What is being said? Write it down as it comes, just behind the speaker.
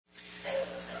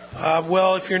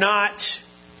Well, if you're not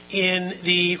in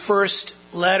the first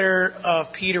letter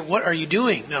of Peter, what are you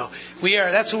doing? No, we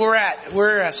are. That's where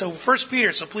we're at. So 1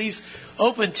 Peter. So please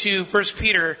open to 1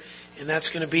 Peter, and that's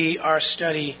going to be our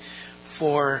study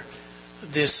for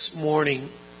this morning.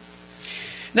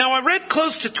 Now, I read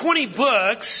close to 20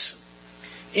 books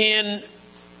in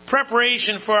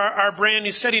preparation for our brand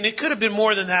new study, and it could have been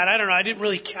more than that. I don't know. I didn't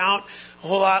really count a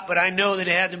whole lot, but I know that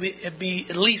it had to be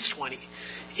at least 20.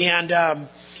 And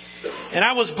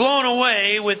I was blown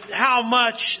away with how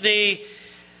much they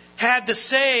had to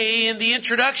say in the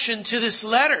introduction to this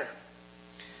letter.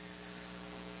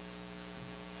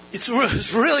 It's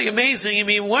really amazing. I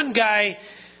mean, one guy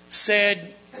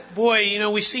said, boy,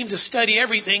 we seem to study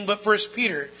everything but 1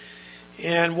 Peter.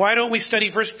 And why don't we study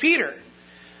 1 Peter?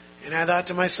 And I thought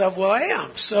to myself, well, I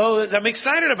am. So I'm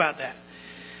excited about that.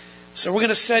 So we're going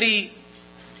to study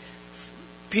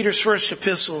Peter's first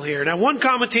epistle here. Now, one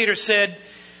commentator said,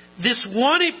 this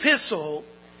one epistle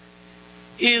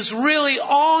is really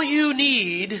all you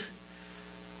need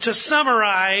to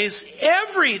summarize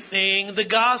everything the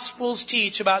Gospels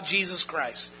teach about Jesus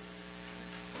Christ.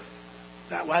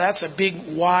 Wow, that's a big,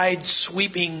 wide,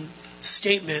 sweeping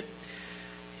statement.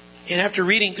 And after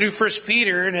reading through 1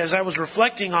 Peter, and as I was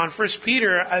reflecting on 1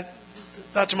 Peter, I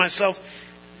thought to myself,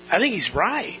 I think he's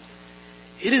right.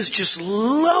 It is just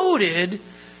loaded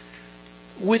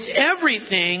with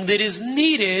everything that is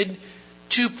needed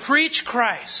to preach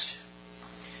Christ.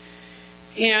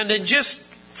 And in just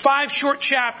 5 short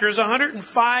chapters,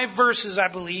 105 verses, I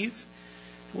believe,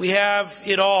 we have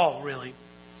it all, really.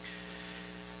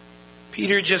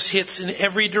 Peter just hits in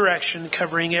every direction,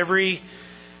 covering every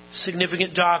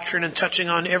significant doctrine and touching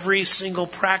on every single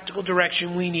practical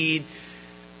direction we need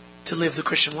to live the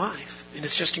Christian life. And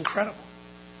it's just incredible.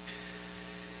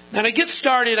 Now, to get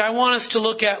started, I want us to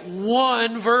look at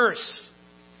one verse.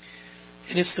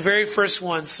 And it's the very first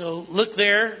one. So look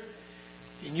there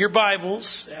in your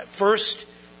Bibles at 1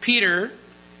 Peter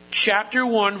chapter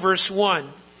 1, verse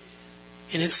 1.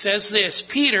 And it says this,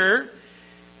 Peter,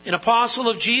 an apostle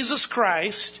of Jesus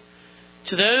Christ,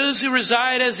 to those who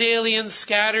reside as aliens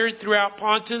scattered throughout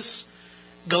Pontus,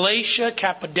 Galatia,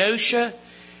 Cappadocia,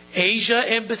 Asia,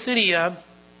 and Bithynia,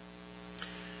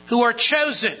 who are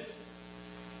chosen.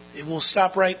 And we'll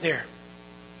stop right there.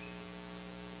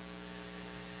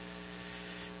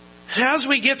 And as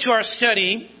we get to our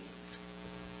study,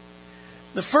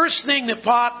 the first thing that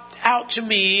popped out to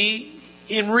me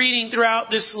in reading throughout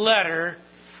this letter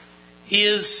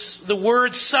is the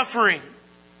word suffering.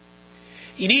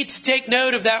 You need to take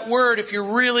note of that word if you're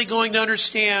really going to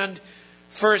understand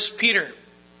 1 Peter.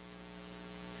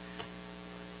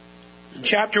 In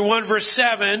chapter 1, verse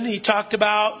 7, he talked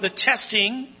about the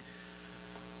testing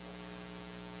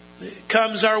that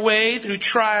comes our way through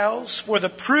trials for the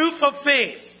proof of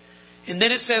faith. And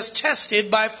then it says,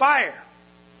 tested by fire.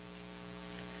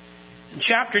 In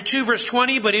chapter 2, verse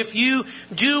 20, but if you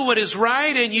do what is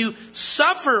right and you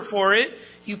suffer for it,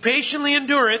 you patiently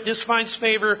endure it, this finds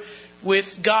favor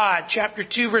with God. Chapter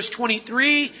 2, verse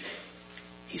 23,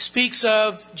 he speaks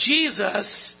of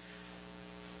Jesus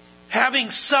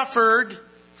having suffered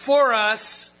for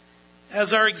us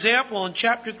as our example. In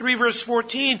chapter 3, verse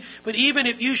 14, but even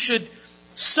if you should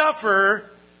suffer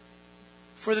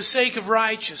for the sake of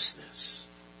righteousness.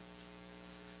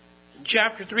 In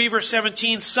chapter 3, verse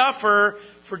 17, suffer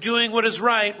for doing what is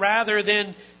right rather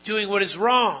than doing what is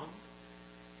wrong.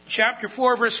 Chapter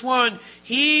 4, verse 1,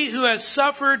 he who has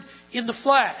suffered in the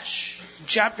flesh.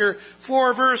 Chapter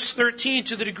 4, verse 13,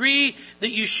 to the degree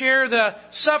that you share the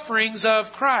sufferings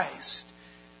of Christ.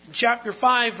 In chapter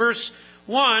 5, verse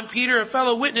 1, Peter, a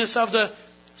fellow witness of the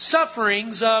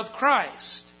sufferings of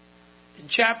Christ. In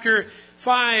chapter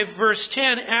 5, verse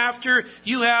 10, after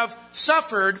you have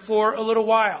suffered for a little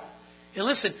while. And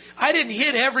listen, I didn't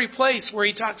hit every place where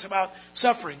he talks about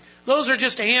suffering. Those are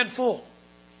just a handful.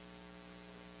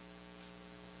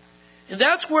 And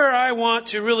that's where I want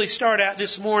to really start at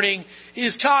this morning,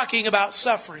 is talking about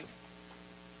suffering.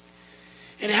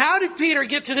 And how did Peter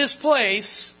get to this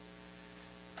place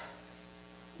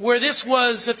where this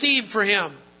was a theme for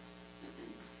him?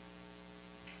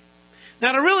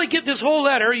 Now, to really get this whole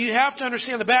letter, you have to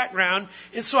understand the background.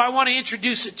 And so I want to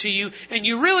introduce it to you. And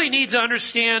you really need to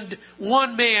understand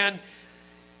one man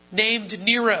named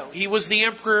Nero. He was the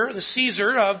emperor, the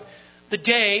Caesar of the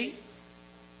day.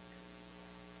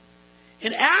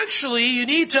 And actually, you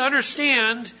need to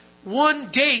understand one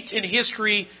date in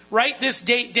history. Write this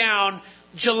date down,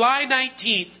 July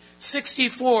 19th,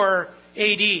 64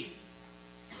 AD.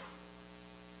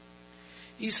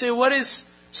 You say, what is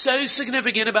so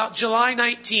significant about July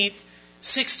 19th,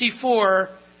 64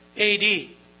 AD?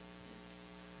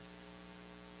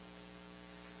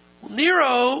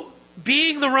 Nero,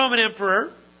 being the Roman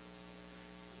emperor,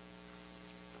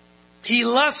 he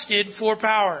lusted for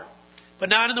power, but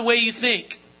not in the way you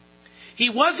think. He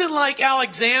wasn't like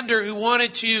Alexander, who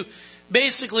wanted to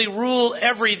basically rule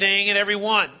everything and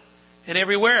everyone and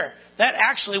everywhere. That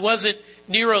actually wasn't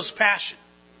Nero's passion.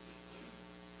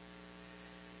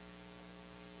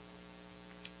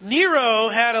 Nero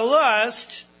had a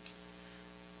lust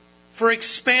for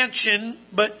expansion,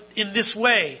 but in this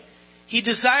way. He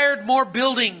desired more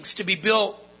buildings to be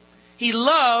built. He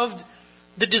loved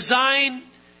the design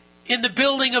in the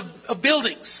building of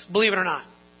buildings, believe it or not.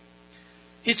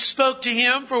 It spoke to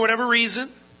him for whatever reason,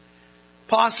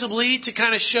 possibly to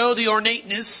kind of show the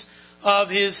ornateness of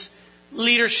his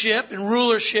leadership and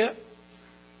rulership.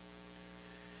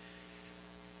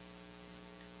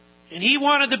 And he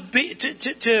wanted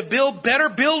to build better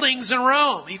buildings in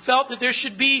Rome. He felt that there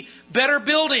should be better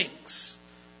buildings.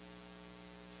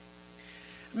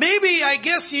 Maybe, I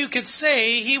guess you could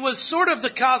say, he was sort of the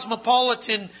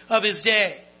cosmopolitan of his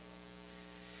day.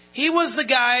 He was the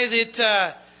guy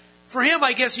that, for him,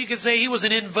 I guess you could say he was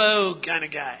an in vogue kind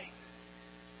of guy.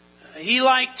 He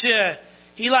liked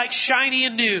shiny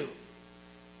and new.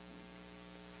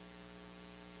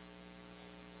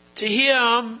 To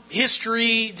him,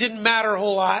 history didn't matter a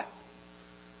whole lot.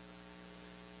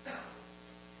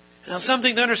 Now,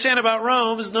 something to understand about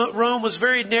Rome is Rome was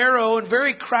very narrow and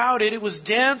very crowded. It was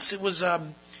dense. It was there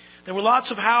were lots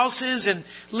of houses and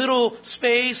little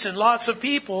space and lots of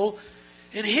people.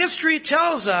 And history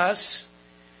tells us,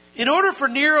 in order for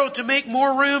Nero to make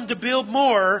more room to build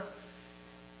more,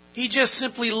 he just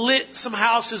simply lit some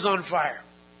houses on fire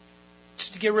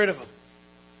just to get rid of them.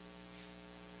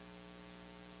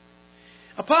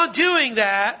 Upon doing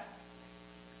that,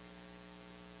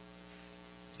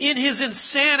 in his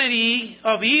insanity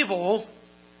of evil,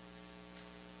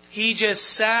 he just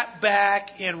sat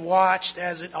back and watched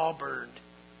as it all burned.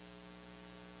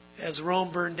 As Rome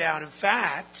burned down. In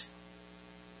fact,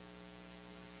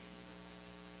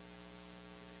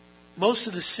 most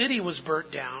of the city was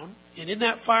burnt down. And in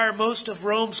that fire, most of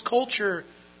Rome's culture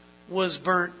was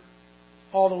burnt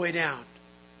all the way down.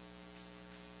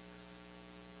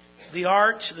 The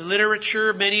art, the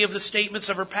literature, many of the statements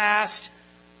of her past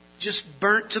just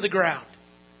burnt to the ground.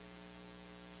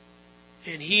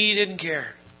 And he didn't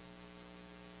care.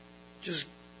 Just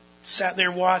sat there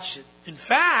and watched it. In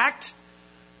fact,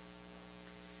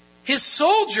 his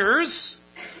soldiers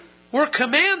were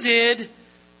commanded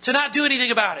to not do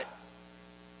anything about it.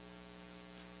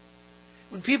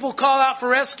 When people call out for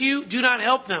rescue, do not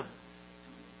help them.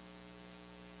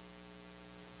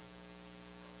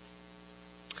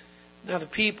 Now the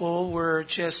people were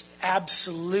just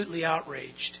absolutely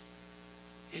outraged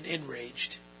and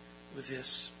enraged with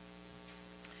this.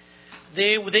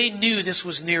 They knew this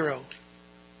was Nero.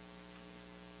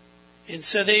 And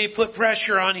so they put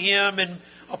pressure on him, and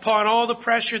upon all the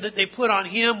pressure that they put on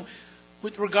him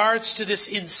with regards to this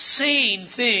insane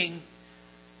thing,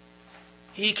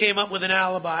 he came up with an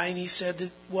alibi and he said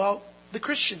that, well, the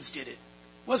Christians did it. It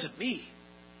wasn't me.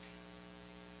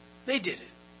 They did it.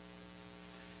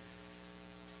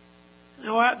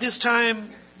 Now, at this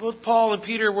time, both Paul and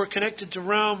Peter were connected to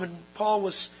Rome, and Paul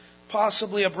was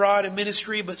possibly abroad in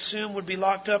ministry, but soon would be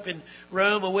locked up in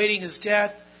Rome awaiting his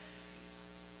death.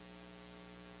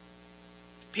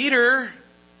 Peter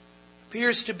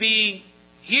appears to be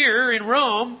here in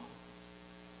Rome.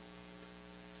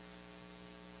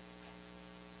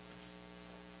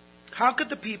 How could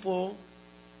the people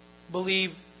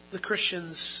believe the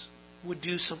Christians would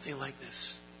do something like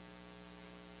this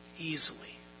easily?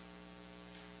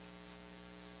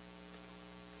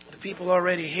 The people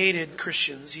already hated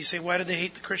Christians. You say, why did they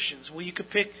hate the Christians? Well, you could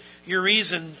pick your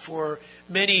reason for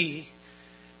many.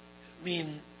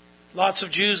 Lots of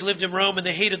Jews lived in Rome and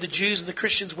they hated the Jews, and the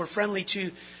Christians were friendly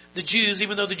to the Jews,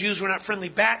 even though the Jews were not friendly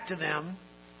back to them.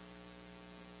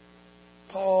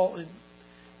 Paul and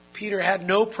Peter had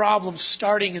no problem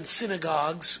starting in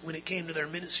synagogues when it came to their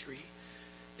ministry.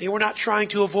 They were not trying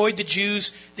to avoid the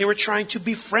Jews. They were trying to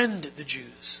befriend the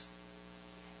Jews.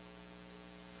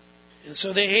 And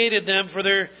so they hated them for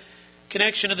their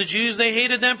connection to the Jews. They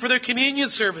hated them for their communion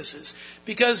services.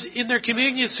 Because in their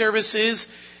communion services,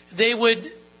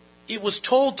 it was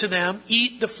told to them,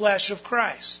 eat the flesh of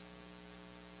Christ.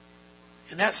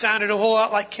 And that sounded a whole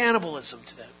lot like cannibalism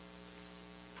to them.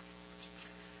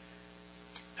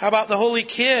 How about the Holy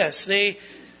Kiss? The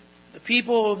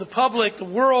people, the public, the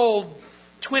world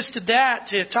twisted that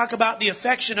to talk about the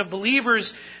affection of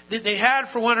believers that they had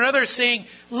for one another, saying,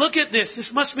 look at this.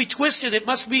 This must be twisted. It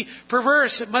must be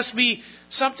perverse. It must be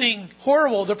something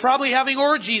horrible. They're probably having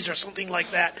orgies or something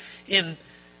like that in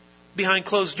behind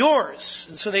closed doors.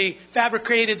 And so they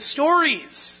fabricated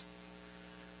stories.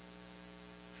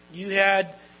 You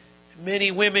had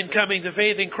many women coming to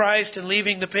faith in Christ and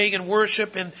leaving the pagan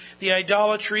worship and the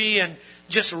idolatry and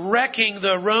just wrecking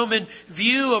the Roman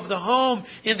view of the home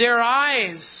in their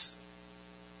eyes.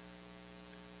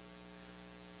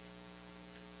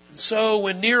 And so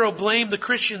when Nero blamed the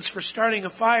Christians for starting a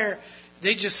fire,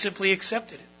 they just simply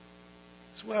accepted it.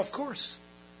 So, well, of course.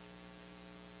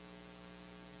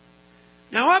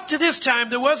 Now, up to this time,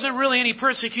 there wasn't really any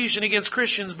persecution against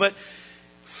Christians, but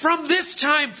from this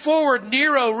time forward,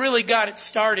 Nero really got it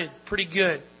started pretty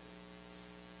good.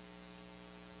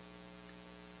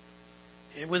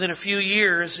 And within a few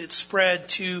years, it spread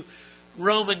to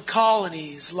Roman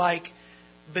colonies like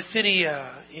Bithynia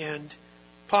and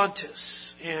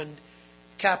Pontus and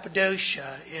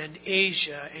Cappadocia and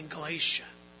Asia and Galatia.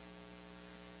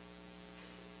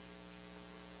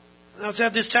 Now it's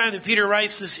at this time that Peter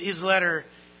writes his letter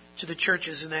to the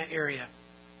churches in that area.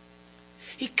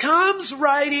 He comes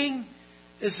writing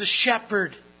as a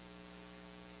shepherd.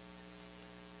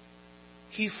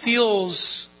 He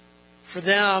feels for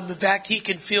them. In fact, he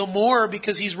can feel more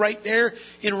because he's right there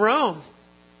in Rome.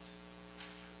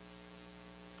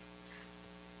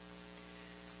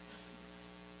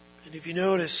 And if you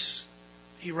notice,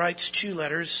 he writes 2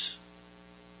 letters.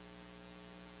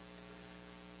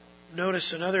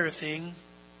 Notice another thing.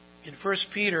 In 1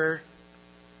 Peter,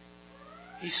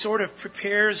 he sort of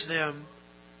prepares them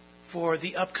for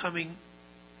the upcoming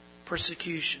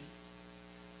persecution.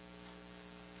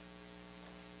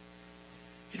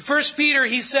 In 1 Peter,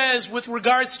 he says, with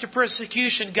regards to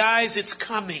persecution, guys, it's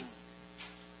coming.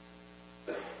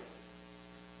 In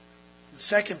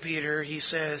 2 Peter, he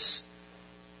says,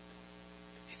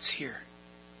 it's here.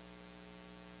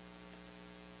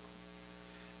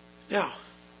 Now,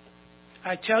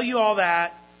 I tell you all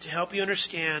that to help you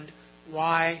understand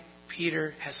why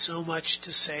Peter has so much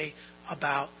to say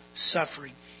about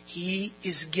suffering. He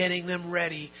is getting them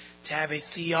ready to have a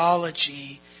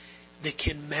theology that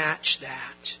can match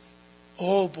that.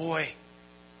 Oh boy,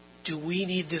 do we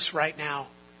need this right now.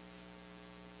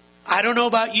 I don't know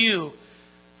about you,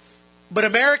 but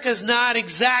America's not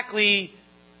exactly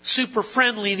super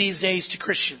friendly these days to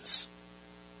Christians.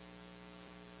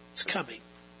 It's coming.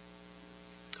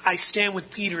 I stand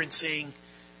with Peter in saying,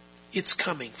 it's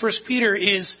coming. 1 Peter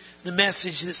is the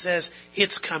message that says,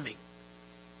 it's coming.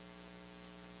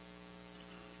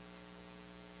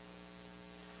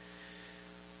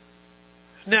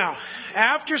 Now,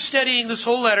 after studying this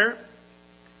whole letter,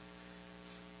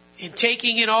 and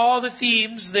taking in all the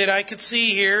themes that I could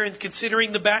see here, and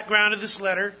considering the background of this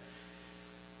letter,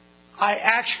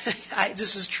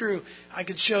 this is true, I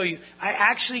could show you. I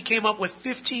actually came up with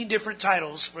 15 different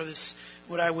titles for this,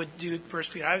 what I would do in 1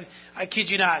 Peter. I kid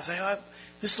you not.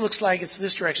 This looks like it's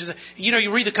this direction.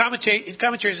 You read the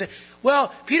commentaries and say,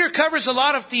 well, Peter covers a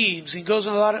lot of themes. He goes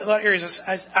in a lot of areas.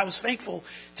 I was thankful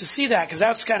to see that because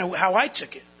that's kind of how I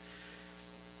took it.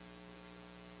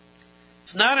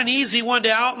 It's not an easy one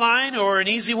to outline or an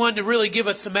easy one to really give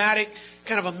a thematic,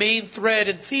 kind of a main thread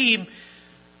and theme.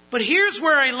 But here's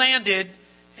where I landed,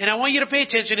 and I want you to pay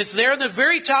attention. It's there in the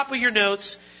very top of your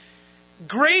notes.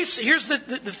 Grace, here's the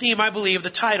theme, I believe, the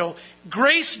title.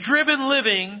 Grace-driven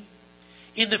living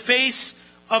in the face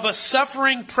of a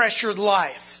suffering, pressured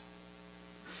life.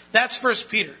 That's 1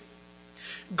 Peter.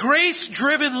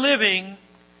 Grace-driven living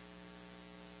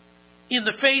in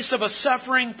the face of a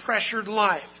suffering, pressured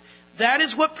life. That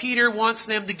is what Peter wants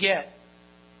them to get.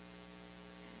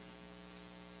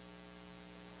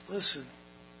 Listen.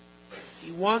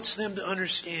 He wants them to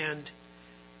understand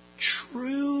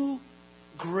true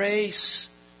grace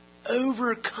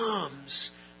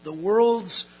overcomes the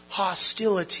world's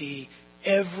hostility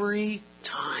every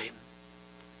time.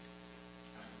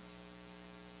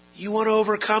 You want to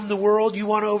overcome the world? You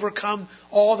want to overcome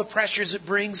all the pressures it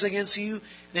brings against you?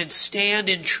 Then stand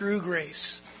in true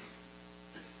grace.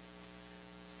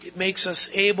 It makes us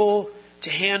able to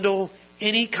handle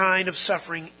any kind of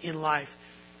suffering in life.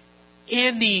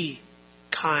 Any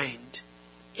kind.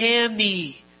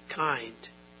 Any kind.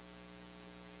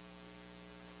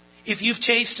 If you've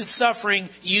tasted suffering,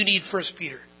 you need 1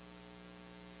 Peter.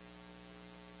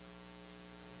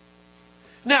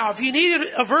 Now, if you needed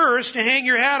a verse to hang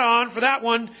your hat on for that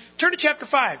one, turn to chapter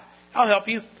 5. I'll help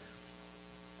you.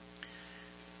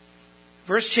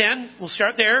 Verse 10, we'll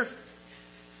start there.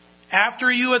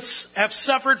 After you have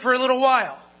suffered for a little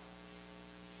while.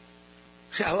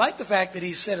 I like the fact that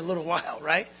he said a little while,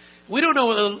 right? We don't know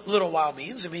what a little while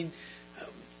means. I mean,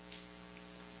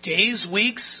 days,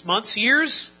 weeks, months,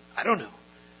 years? I don't know.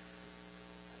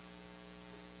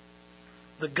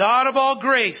 The God of all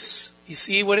grace. You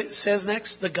see what it says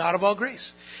next? The God of all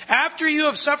grace. After you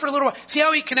have suffered a little while. See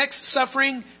how he connects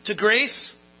suffering to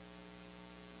grace?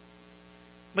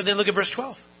 But then look at verse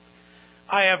 12.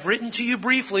 I have written to you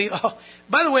briefly. Oh,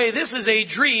 by the way, this is a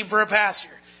dream for a pastor.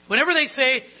 Whenever they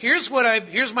say, here's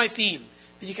my theme.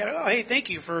 Then you gotta, hey, thank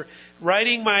you for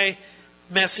writing my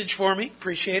message for me.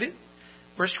 Appreciate it.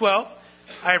 Verse 12.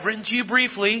 I have written to you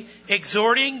briefly,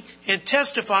 exhorting and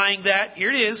testifying that, here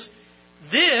it is,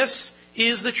 this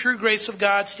is the true grace of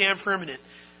God. Stand firm in it.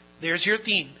 There's your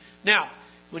theme. Now,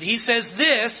 when he says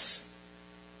this,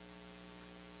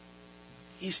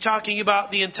 he's talking about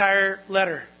the entire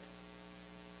letter.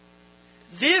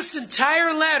 This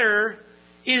entire letter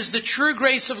is the true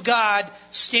grace of God.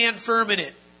 Stand firm in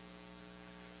it.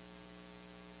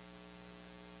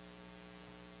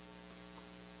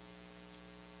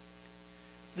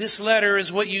 This letter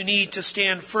is what you need to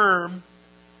stand firm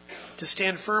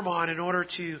on in order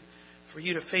for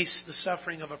you to face the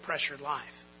suffering of a pressured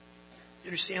life. You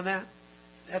understand that?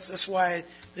 That's why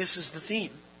this is the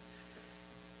theme.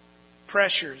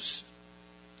 Pressures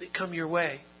that come your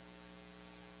way.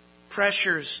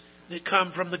 Pressures that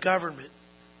come from the government.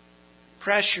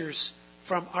 Pressures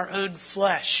from our own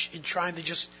flesh in trying to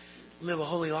just live a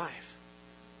holy life.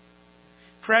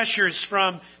 Pressures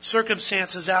from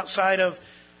circumstances outside of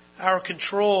our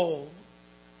control.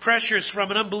 Pressures from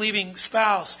an unbelieving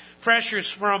spouse. Pressures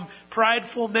from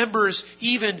prideful members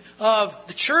even of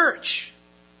the church.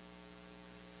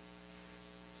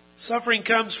 Suffering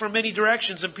comes from many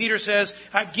directions, and Peter says,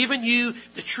 I've given you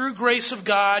the true grace of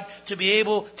God to be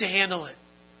able to handle it.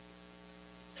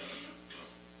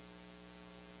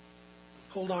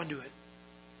 Hold on to it.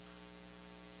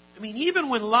 I mean, even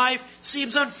when life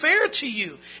seems unfair to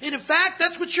you. And in fact,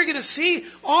 that's what you're going to see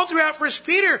all throughout 1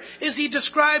 Peter, is he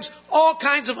describes all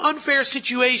kinds of unfair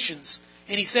situations.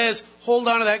 And he says, hold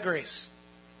on to that grace.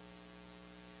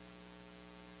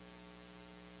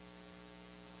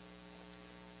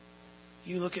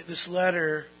 You look at this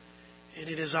letter, and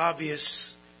it is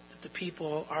obvious that the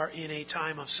people are in a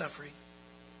time of suffering.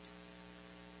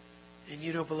 And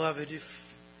you know, beloved,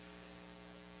 if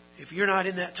you're not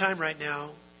in that time right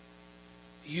now,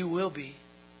 you will be.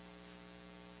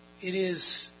 It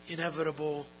is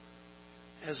inevitable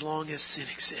as long as sin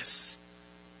exists.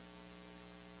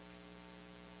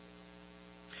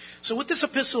 So what this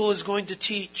epistle is going to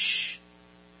teach,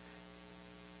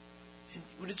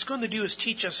 what it's going to do is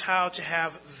teach us how to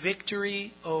have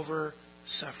victory over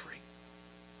suffering.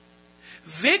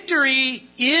 Victory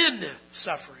in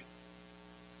suffering.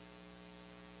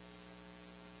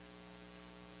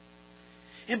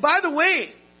 And by the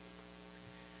way,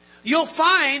 you'll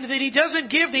find that he doesn't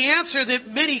give the answer that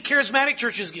many charismatic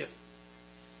churches give.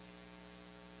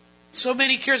 So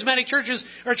many charismatic churches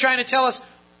are trying to tell us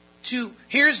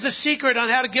here's the secret on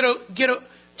how to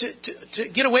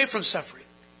get away from suffering.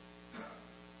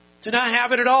 To not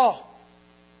have it at all.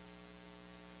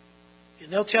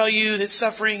 And they'll tell you that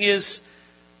suffering is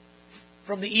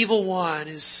from the evil one,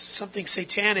 is something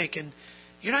satanic, and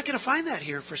you're not going to find that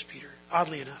here in 1 Peter,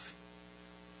 oddly enough.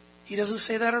 He doesn't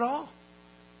say that at all.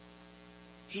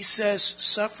 He says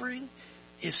suffering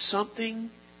is something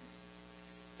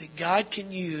that God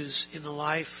can use in the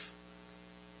life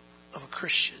of a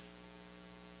Christian.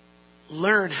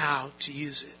 Learn how to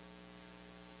use it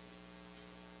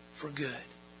for good.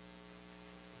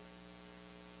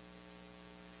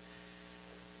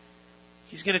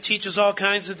 He's going to teach us all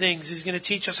kinds of things. He's going to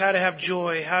teach us how to have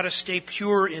joy, how to stay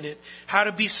pure in it, how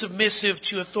to be submissive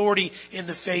to authority in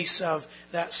the face of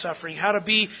that suffering, how to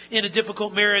be in a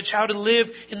difficult marriage, how to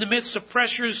live in the midst of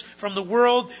pressures from the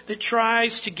world that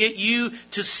tries to get you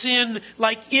to sin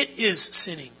like it is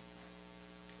sinning.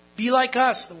 Be like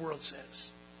us, the world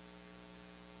says.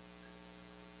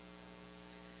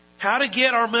 How to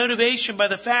get our motivation by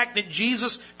the fact that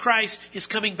Jesus Christ is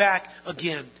coming back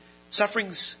again.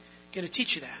 Suffering's going to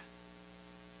teach you that.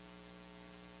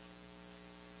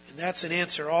 And that's an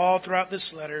answer all throughout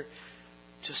this letter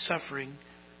to suffering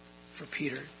for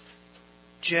Peter.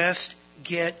 Just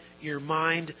get your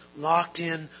mind locked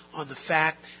in on the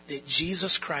fact that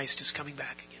Jesus Christ is coming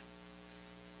back again.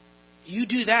 You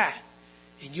do that,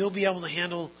 and you'll be able to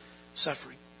handle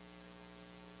suffering.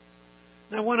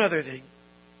 Now, one other thing.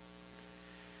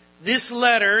 This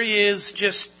letter is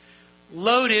just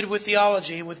loaded with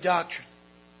theology and with doctrine.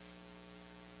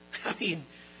 I mean,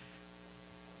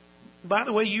 by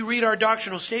the way, you read our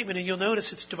doctrinal statement and you'll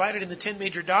notice it's divided into 10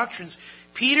 major doctrines.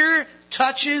 Peter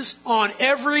touches on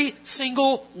every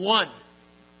single one.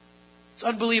 It's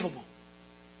unbelievable.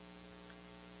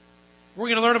 We're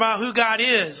going to learn about who God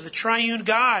is, the triune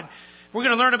God. We're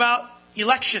going to learn about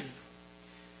election.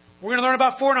 We're going to learn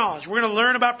about foreknowledge. We're going to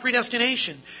learn about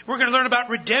predestination. We're going to learn about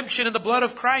redemption in the blood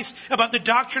of Christ, about the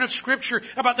doctrine of Scripture,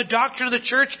 about the doctrine of the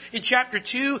church in chapter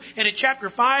 2 and in chapter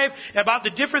 5, about the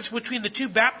difference between the two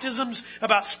baptisms,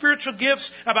 about spiritual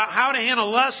gifts, about how to handle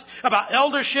lust, about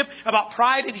eldership, about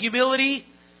pride and humility.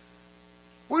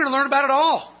 We're going to learn about it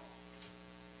all.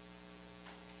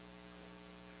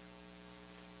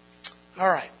 All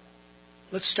right.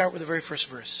 Let's start with the very first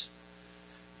verse.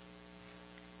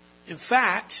 In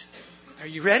fact, are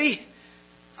you ready?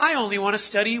 I only want to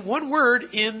study one word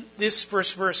in this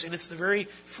first verse, and it's the very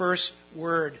first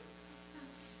word.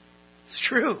 It's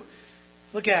true.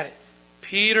 Look at it.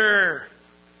 Peter,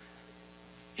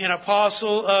 an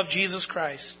apostle of Jesus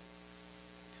Christ.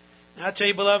 Now, I tell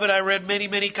you, beloved, I read many,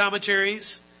 many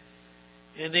commentaries,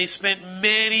 and they spent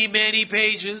many, many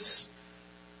pages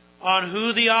on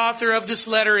who the author of this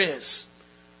letter is.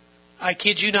 I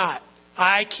kid you not.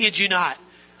 I kid you not.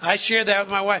 I shared that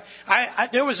with my wife.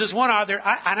 There was this one author,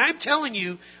 and I'm telling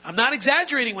you, I'm not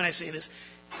exaggerating when I say this,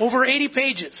 over 80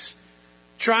 pages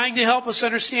trying to help us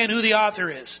understand who the author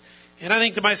is. And I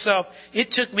think to myself,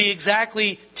 it took me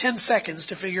exactly 10 seconds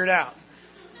to figure it out.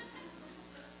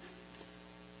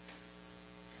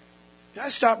 I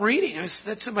stopped reading. I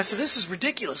said to myself, this is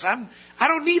ridiculous. I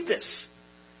don't need this.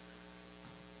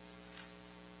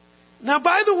 Now,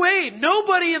 by the way,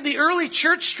 nobody in the early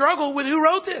church struggled with who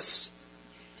wrote this.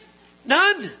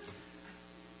 None.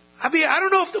 I mean, I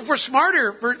don't know if we're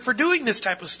smarter for doing this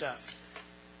type of stuff.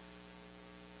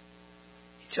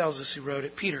 He tells us who wrote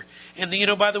it, Peter. And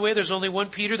by the way, there's only one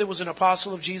Peter that was an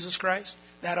apostle of Jesus Christ.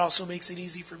 That also makes it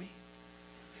easy for me.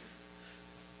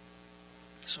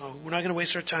 So we're not going to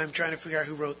waste our time trying to figure out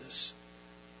who wrote this.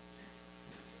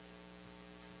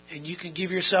 And you can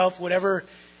give yourself whatever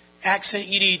accent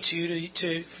you need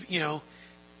to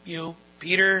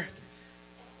Peter,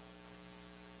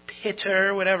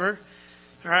 whatever.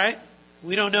 All right?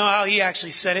 We don't know how he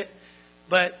actually said it,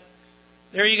 but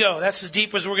there you go. That's as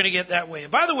deep as we're going to get that way.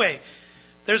 And by the way,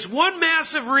 there's one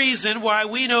massive reason why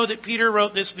we know that Peter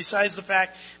wrote this besides the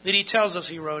fact that he tells us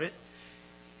he wrote it.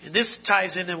 And this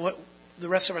ties into what the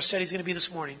rest of our study is going to be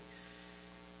this morning.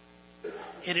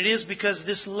 And it is because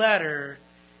this letter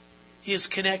is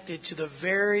connected to the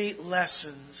very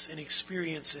lessons and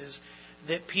experiences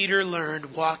that Peter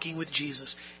learned walking with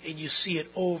Jesus. And you see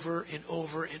it over and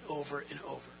over and over and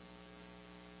over.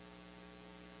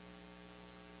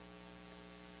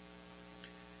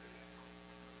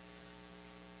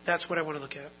 That's what I want to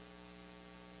look at.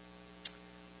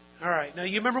 All right. Now,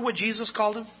 you remember what Jesus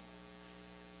called him?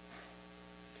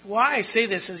 Why I say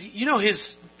this is,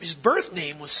 his birth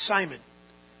name was Simon.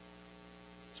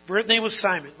 His birth name was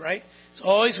Simon, right? It's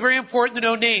always very important to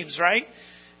know names, right?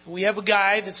 We have a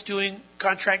guy that's doing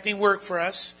contracting work for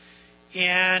us,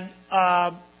 and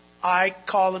I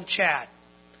call him Chad.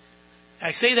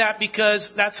 I say that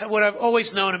because that's what I've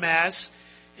always known him as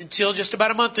until just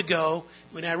about a month ago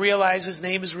when I realized his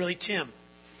name is really Tim.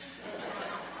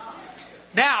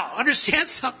 Now, understand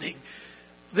something.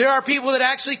 There are people that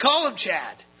actually call him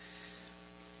Chad.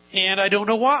 And I don't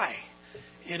know why.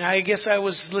 And I guess I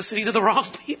was listening to the wrong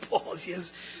people.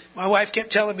 My wife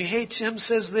kept telling me, hey, Tim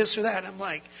says this or that. And I'm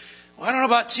like, well, I don't know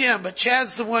about Tim, but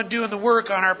Chad's the one doing the work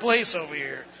on our place over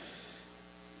here.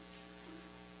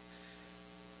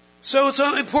 So it's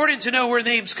important to know where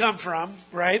names come from,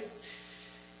 right?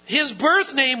 His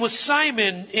birth name was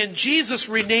Simon, and Jesus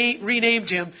renamed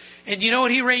him. And you know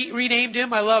what he renamed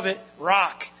him? I love it.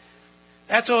 Rock.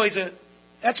 That's a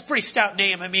pretty stout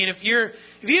name. I mean, if you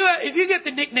get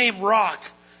the nickname Rock,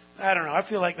 I don't know. I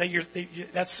feel like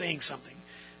that's saying something,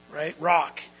 right?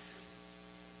 Rock.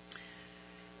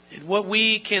 And what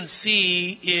we can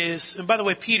see is, and by the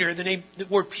way, Peter, the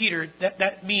word Peter,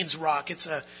 that means rock.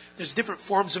 There's different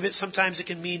forms of it. Sometimes it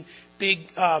can mean big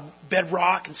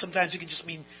bedrock, and sometimes it can just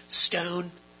mean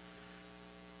stone.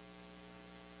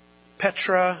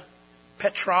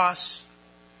 Petros.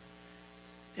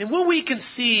 And what we can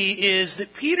see is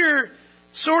that Peter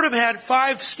sort of had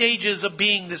 5 stages of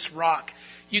being this rock.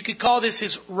 You could call this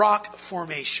his rock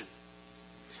formation.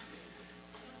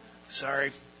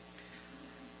 Sorry.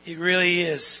 It really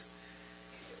is.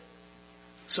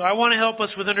 So I want to help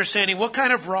us with understanding what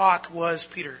kind of rock was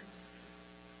Peter.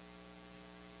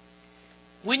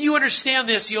 When you understand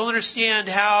this, you'll understand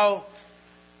how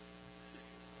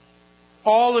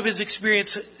all of his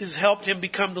experience has helped him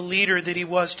become the leader that he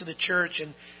was to the church.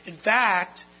 And in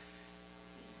fact,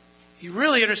 you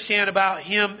really understand about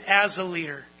him as a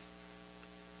leader.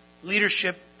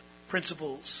 Leadership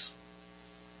principles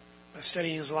by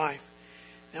studying his life.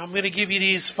 Now I'm going to give you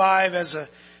these 5 as a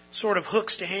sort of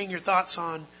hooks to hang your thoughts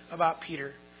on about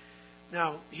Peter.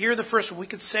 Now, here in the first one, we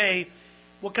could say,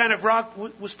 what kind of rock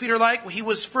was Peter like? Well, he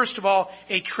was, first of all,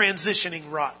 a transitioning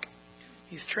rock.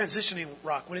 He's transitioning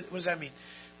rock. What does that mean?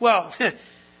 Well,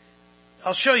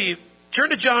 I'll show you.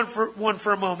 Turn to John 1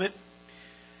 for a moment.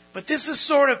 But this is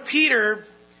sort of Peter,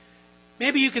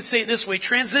 maybe you could say it this way,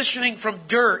 transitioning from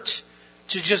dirt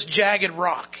to just jagged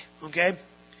rock. Okay?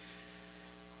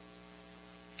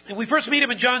 And we first meet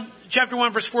him in John chapter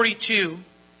 1, verse 42.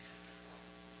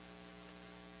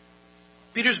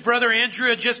 Peter's brother Andrew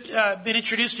had just been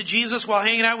introduced to Jesus while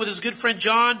hanging out with his good friend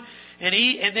John. And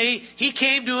he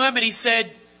came to him and he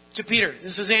said to Peter,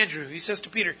 this is Andrew, he says to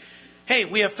Peter, hey,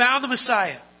 we have found the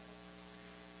Messiah.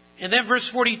 And then verse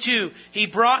 42, he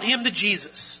brought him to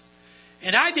Jesus.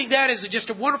 And I think that is just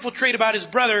a wonderful trait about his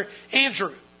brother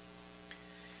Andrew.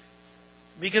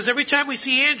 Because every time we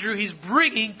see Andrew, he's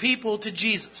bringing people to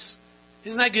Jesus.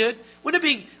 Isn't that good? Wouldn't it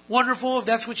be wonderful if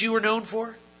that's what you were known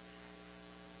for?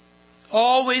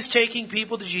 Always taking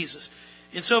people to Jesus.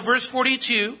 And so verse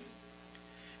 42,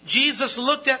 Jesus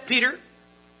looked at Peter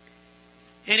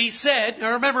and he said,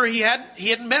 now remember he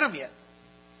hadn't met him yet.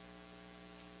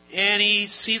 And he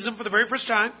sees him for the very first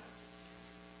time,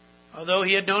 although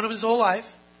he had known him his whole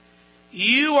life.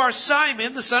 You are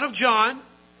Simon, the son of John.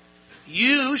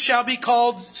 You shall be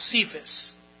called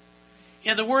Cephas.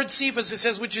 And the word Cephas, it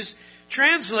says, which is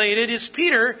translated, is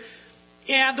Peter.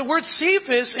 And the word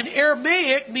Cephas in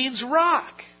Aramaic means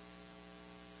rock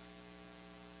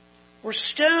or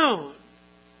stone.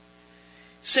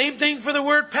 Same thing for the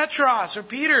word Petros or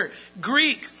Peter,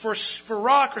 Greek for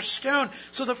rock or stone.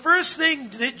 So the first thing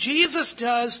that Jesus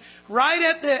does right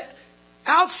at the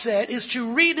outset is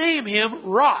to rename him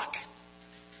Rock.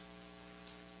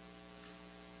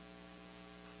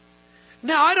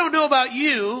 Now, I don't know about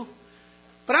you,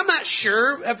 but I'm not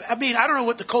sure. I mean, I don't know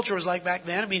what the culture was like back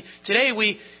then. I mean, today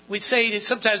we'd say that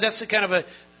sometimes that's a kind of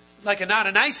not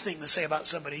a nice thing to say about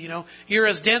somebody, you know. You're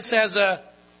as dense as a,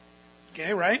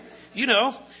 okay, right? You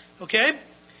know, okay?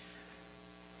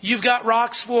 You've got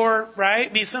rocks for, right?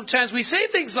 I mean, sometimes we say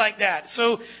things like that.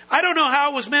 So I don't know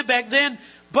how it was meant back then,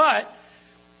 but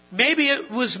maybe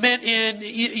it was meant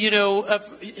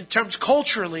in terms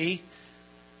culturally,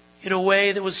 in a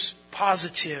way that was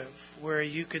positive, where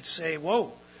you could say,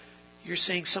 whoa, you're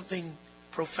saying something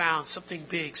profound, something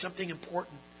big, something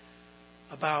important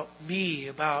about me,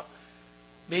 about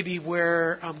maybe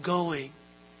where I'm going,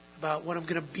 about what I'm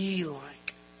going to be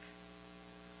like.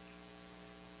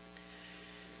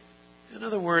 In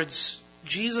other words,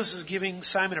 Jesus is giving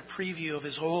Simon a preview of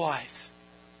his whole life.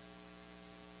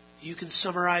 You can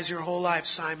summarize your whole life,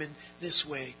 Simon, this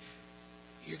way.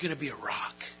 You're going to be a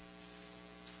rock.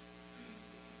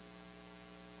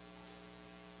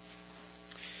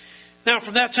 Now,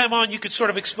 from that time on, you could sort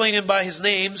of explain him by his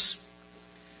names.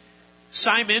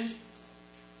 Simon,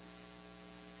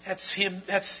 that's him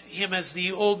as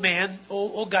the old man,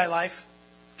 old guy life,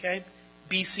 okay?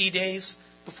 BC days,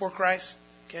 before Christ,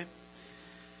 okay?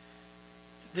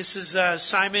 This is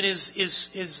Simon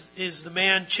is the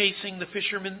man chasing the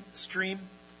fisherman's dream,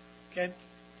 okay?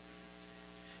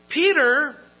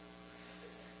 Peter,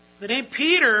 the name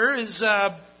Peter is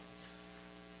the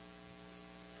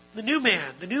new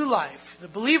man, the new life, the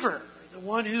believer, the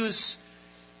one who's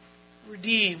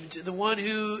redeemed, the one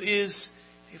who is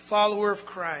a follower of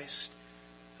Christ,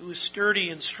 who is sturdy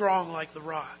and strong like the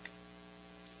rock.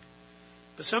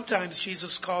 But sometimes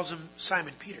Jesus calls him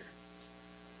Simon Peter.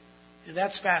 And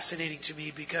that's fascinating to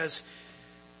me, because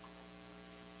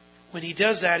when he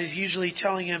does that, he's usually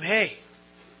telling him, hey,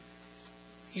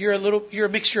 you're a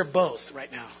mixture of both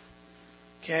right now.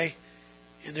 Okay?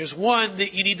 And there's one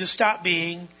that you need to stop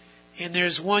being, and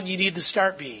there's one you need to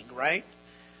start being, right?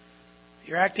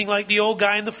 You're acting like the old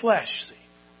guy in the flesh. See?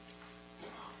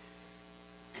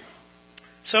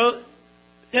 So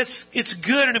it's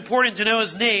good and important to know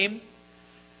his name,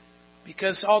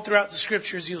 because all throughout the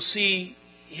scriptures you'll see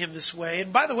him this way.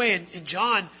 And by the way, in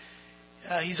John,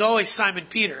 he's always Simon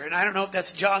Peter. And I don't know if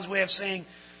that's John's way of saying,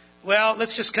 well,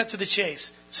 let's just cut to the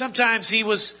chase. Sometimes he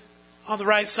was on the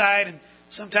right side, and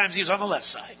sometimes he was on the left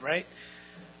side, right?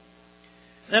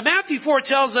 Now, Matthew 4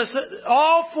 tells us that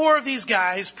all four of these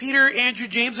guys, Peter, Andrew,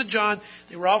 James, and John,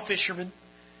 they were all fishermen.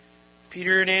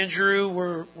 Peter and Andrew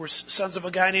were sons of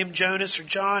a guy named Jonas or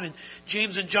John, and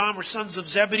James and John were sons of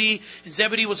Zebedee. And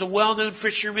Zebedee was a well-known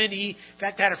fisherman. He, in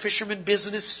fact, had a fisherman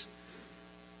business.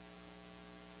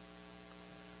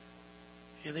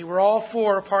 And they were all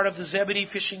four a part of the Zebedee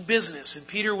fishing business. And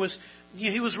Peter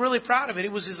he was really proud of it.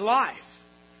 It was his life.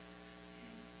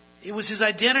 It was his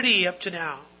identity up to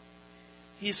now.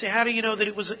 You say, how do you know that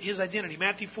it was his identity?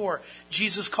 Matthew 4,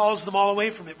 Jesus calls them all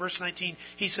away from it. Verse 19,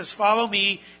 he says, follow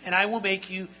me and I will make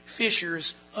you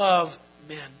fishers of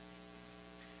men.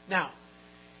 Now,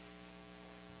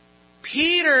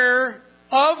 Peter,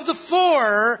 of the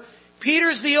four,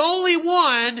 Peter's the only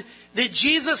one that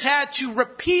Jesus had to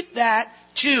repeat that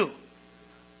to.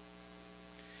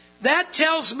 That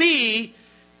tells me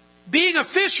being a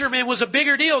fisherman was a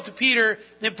bigger deal to Peter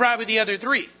than probably the other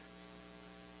three.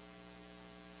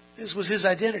 This was his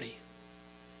identity.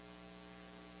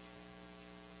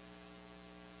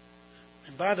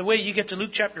 And by the way, you get to Luke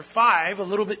chapter 5 a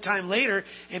little bit time later,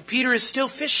 and Peter is still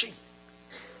fishing.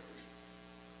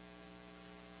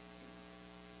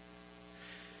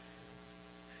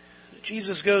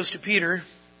 Jesus goes to Peter.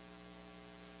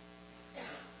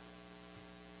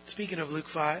 Speaking of Luke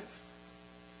 5,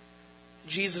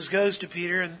 Jesus goes to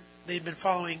Peter, and they'd been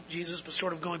following Jesus, but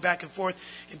sort of going back and forth.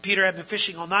 And Peter had been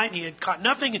fishing all night, and he had caught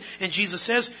nothing. And Jesus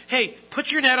says, hey,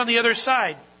 put your net on the other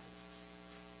side.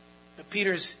 But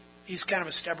he's kind of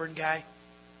a stubborn guy.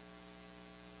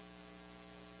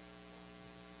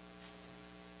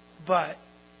 But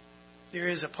there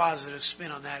is a positive spin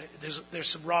on that. There's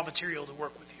some raw material to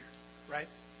work with here, right?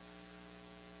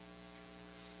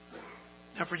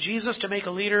 Now, for Jesus to make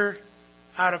a leader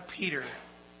out of Peter,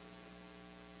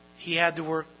 he had to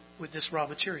work with this raw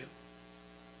material.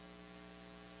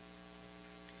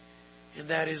 And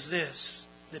that is this,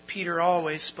 that Peter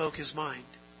always spoke his mind.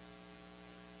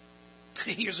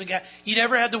 Here's a guy, you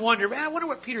never had to wonder, man, I wonder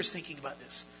what Peter's thinking about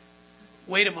this.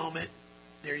 Wait a moment.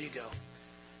 There you go.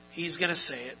 He's going to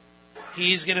say it.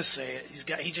 He's going to say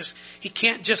it. He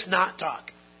can't just not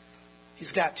talk.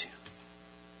 He's got to.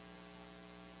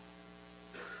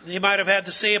 They might have had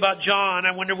to say about John,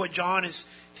 I wonder what John is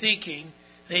thinking.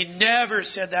 They never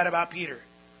said that about Peter.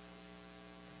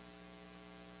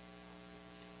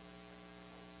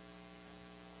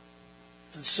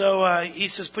 And so he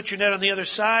says, put your net on the other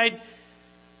side.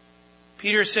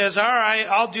 Peter says, all right,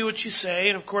 I'll do what you say.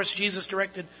 And of course, Jesus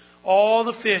directed all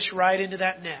the fish right into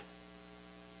that net.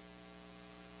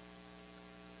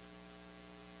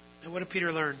 And what did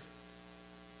Peter learn?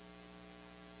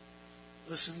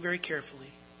 Listen very carefully.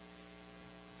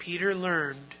 Peter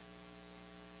learned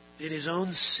that his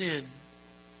own sin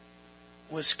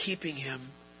was keeping him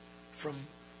from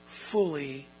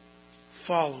fully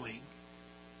following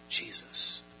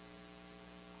Jesus.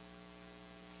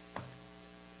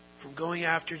 From going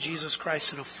after Jesus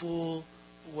Christ in a full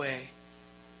way.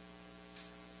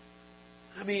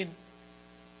 I mean,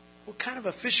 what kind of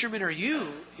a fisherman are you?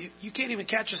 You can't even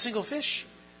catch a single fish.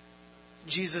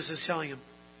 Jesus is telling him,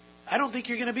 I don't think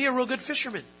you're going to be a real good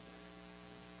fisherman.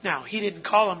 Now, he didn't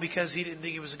call him because he didn't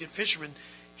think he was a good fisherman.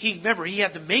 Remember, he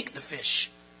had to make the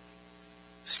fish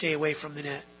stay away from the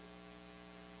net.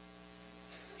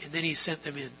 And then he sent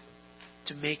them in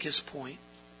to make his point.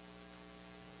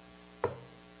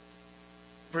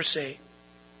 Verse 8.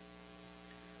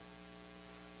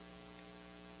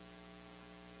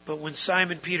 But when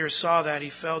Simon Peter saw that, he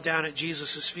fell down at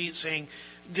Jesus' feet, saying,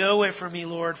 go away from me,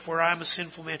 Lord, for I am a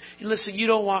sinful man. And listen, you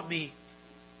don't want me.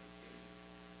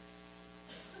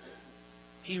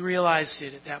 He realized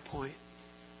it at that point.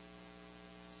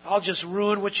 I'll just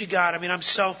ruin what you got. I mean, I'm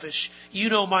selfish. You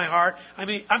know my heart. I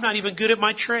mean, I'm not even good at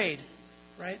my trade.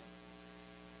 Right?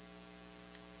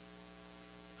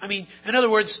 I mean, in other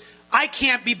words, I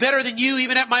can't be better than you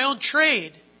even at my own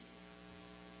trade.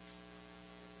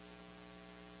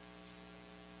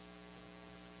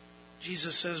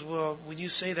 Jesus says, well, when you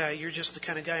say that, you're just the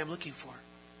kind of guy I'm looking for.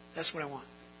 That's what I want.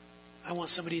 I want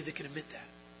somebody that can admit that.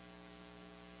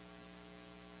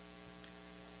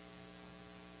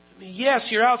 I mean,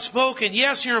 yes, you're outspoken.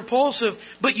 Yes, you're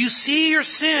impulsive. But you see your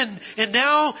sin, and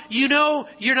now you know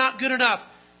you're not good enough.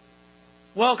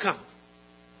 Welcome.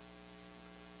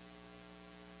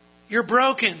 You're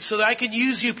broken so that I can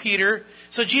use you, Peter.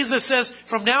 So Jesus says,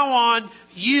 from now on,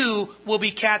 you will be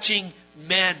catching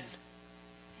men.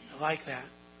 I like that.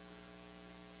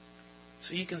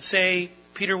 So you can say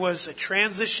Peter was a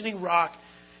transitioning rock.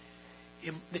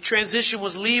 The transition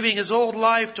was leaving his old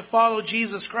life to follow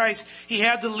Jesus Christ. He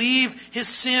had to leave his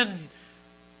sin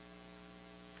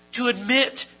to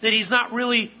admit that he's not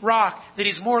really rock, that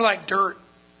he's more like dirt.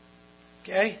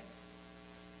 Okay?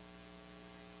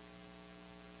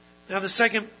 Now the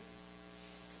second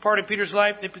part of Peter's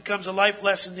life that becomes a life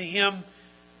lesson to him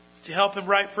to help him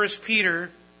write 1 Peter.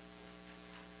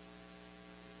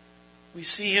 We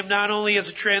see him not only as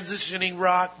a transitioning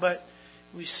rock, but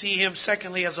we see him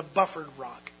secondly as a buffered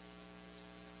rock.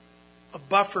 A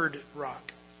buffered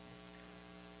rock.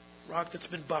 Rock that's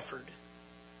been buffered.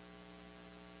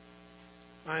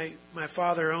 My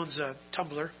father owns a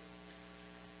tumbler,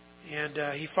 and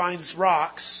he finds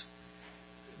rocks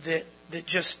that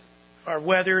just are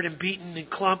weathered and beaten and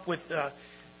clumped with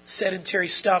sedentary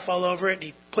stuff all over it, and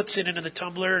he puts it into the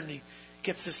tumbler, and he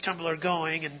gets this tumbler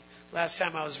going. And last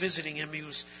time I was visiting him, he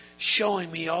was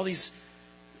showing me all these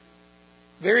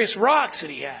various rocks that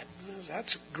he had.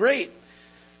 That's great.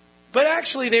 But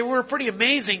actually, they were pretty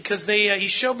amazing because he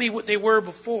showed me what they were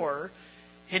before,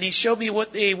 and he showed me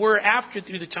what they were after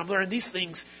through the tumbler, and these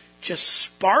things just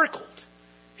sparkled.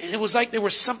 And it was like there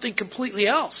was something completely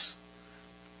else.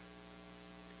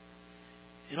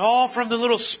 And all from the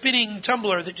little spinning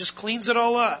tumbler that just cleans it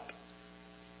all up.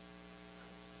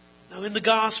 Now in the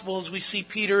Gospels, we see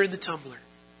Peter in the tumbler.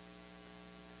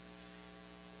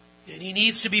 And he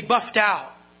needs to be buffed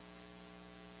out.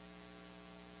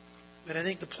 But I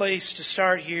think the place to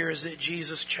start here is that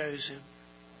Jesus chose him.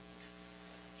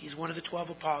 He's one of the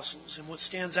 12 apostles. And what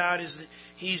stands out is that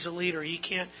he's a leader. He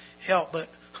can't help but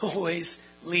always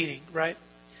leading, right?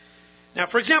 Now,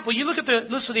 for example, you look at the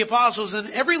list of the apostles, and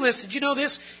every list, did you know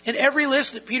this? In every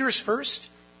list that Peter is first.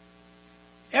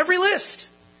 Every list.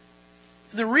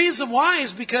 And the reason why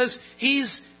is because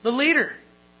he's the leader.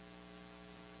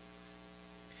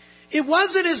 It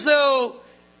wasn't as though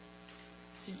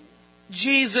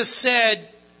Jesus said,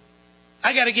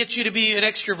 I got to get you to be an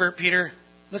extrovert, Peter.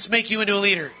 Let's make you into a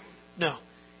leader. No.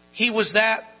 He was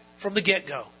that from the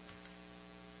get-go.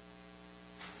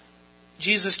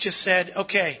 Jesus just said,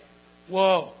 okay,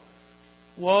 whoa,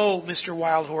 Mr.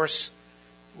 Wild Horse,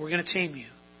 we're going to tame you.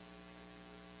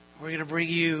 We're going to bring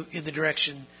you in the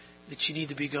direction that you need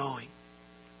to be going.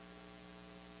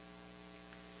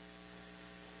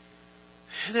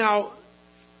 Now,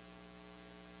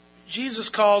 Jesus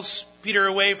calls Peter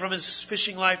away from his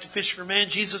fishing life to fish for men.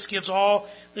 Jesus gives all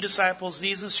the disciples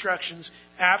these instructions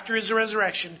after his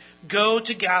resurrection. Go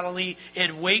to Galilee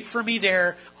and wait for me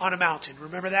there on a mountain.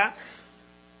 Remember that?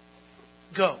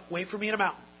 Go, wait for me on a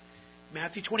mountain.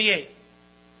 Matthew 28.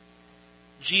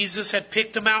 Jesus had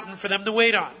picked a mountain for them to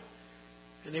wait on.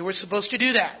 And they were supposed to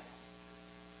do that.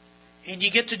 And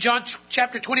you get to John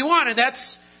chapter 21, and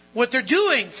that's what they're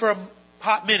doing for a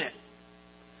hot minute.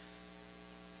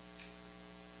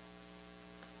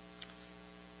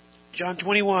 John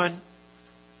 21,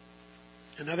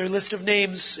 another list of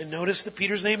names, and notice that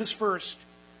Peter's name is first.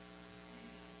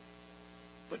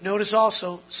 But notice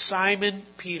also Simon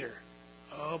Peter.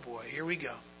 Oh boy, here we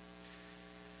go.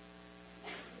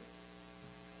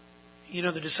 You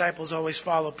know, the disciples always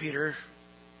followed Peter.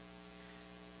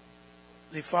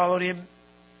 They followed him,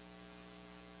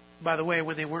 by the way,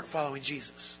 when they weren't following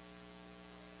Jesus.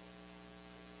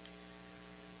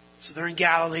 So they're in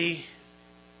Galilee,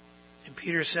 and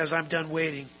Peter says, I'm done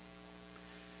waiting.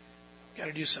 Got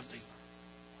to do something.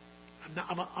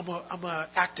 I'm an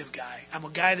active guy. I'm a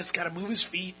guy that's got to move his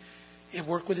feet and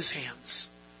work with his hands.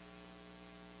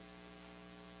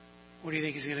 What do you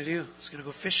think he's going to do? He's going to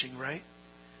go fishing, right?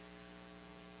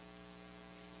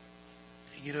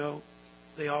 And you know,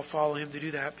 they all follow him to do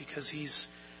that because he's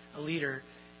a leader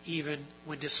even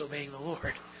when disobeying the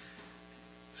Lord.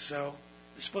 So,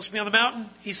 they're supposed to be on the mountain.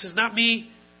 He says, not me.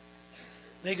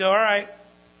 They go, all right,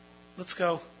 let's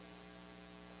go.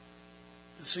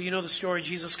 And so you know the story.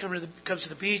 Jesus comes to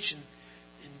the beach, and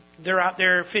they're out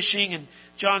there fishing, and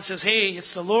John says, hey,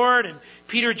 it's the Lord. And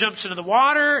Peter jumps into the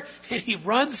water, and he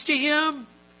runs to him.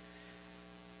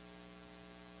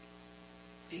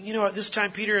 And you know, at this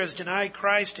time, Peter has denied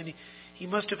Christ, and he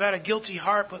must have had a guilty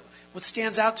heart. But what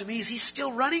stands out to me is he's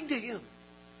still running to him.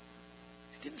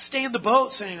 He didn't stay in the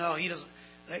boat saying, oh, he doesn't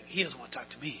want to talk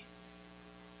to me.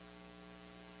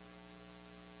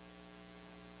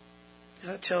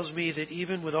 Now, that tells me that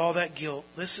even with all that guilt,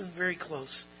 listen very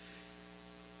close,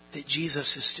 that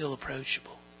Jesus is still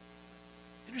approachable.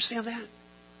 You understand that?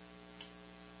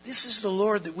 This is the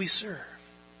Lord that we serve.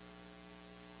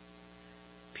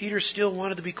 Peter still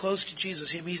wanted to be close to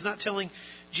Jesus. I mean, he's not telling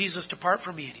Jesus, depart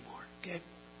from me anymore. Okay?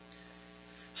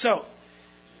 So,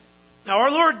 now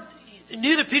our Lord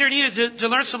knew that Peter needed to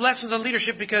learn some lessons on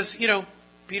leadership because, you know,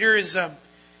 Peter is,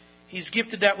 he's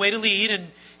gifted that way to lead, and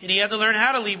he had to learn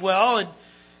how to lead well. And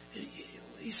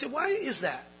he said, why is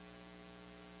that?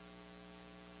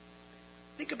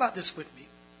 Think about this with me.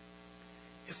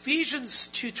 Ephesians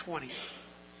 2:20.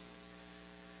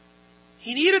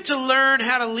 He needed to learn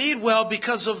how to lead well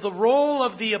because of the role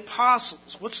of the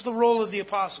apostles. What's the role of the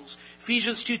apostles?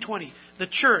 Ephesians 2:20. The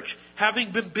church,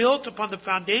 having been built upon the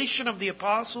foundation of the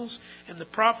apostles and the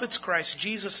prophets, Christ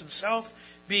Jesus himself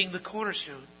being the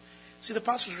cornerstone. See, the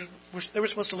apostles they were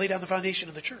supposed to lay down the foundation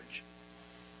of the church.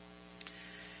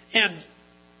 And you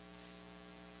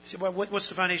say, well, what's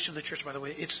the foundation of the church, by the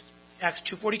way? It's Acts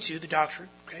 2:42, the doctrine,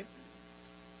 okay?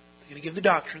 They're going to give the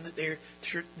doctrine that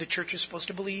the church is supposed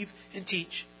to believe and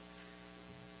teach.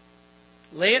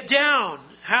 Lay it down.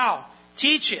 How?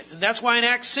 Teach it. And that's why in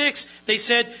Acts 6, they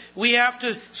said we have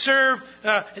to serve,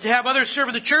 to have others serve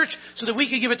in the church so that we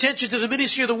can give attention to the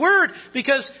ministry of the word,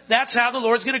 because that's how the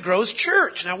Lord's going to grow his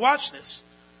church. Now watch this.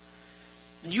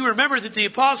 And you remember that the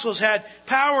apostles had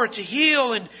power to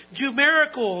heal and do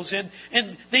miracles, and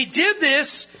they did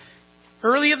this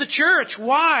early in the church.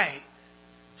 Why?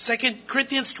 2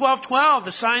 Corinthians 12:12,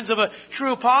 the signs of a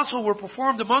true apostle were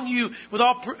performed among you with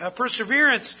all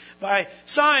perseverance by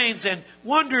signs and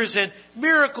wonders and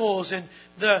miracles. And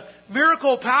the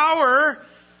miracle power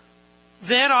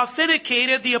then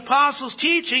authenticated the apostles'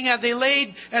 teaching as they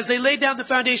laid down the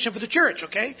foundation for the church.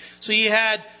 Okay, so you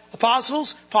had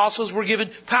apostles. Apostles were given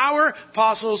power.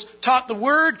 Apostles taught the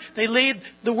word. They laid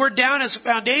the word down as a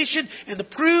foundation. And to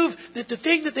prove that the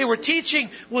thing that they were teaching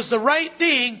was the right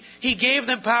thing, he gave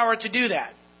them power to do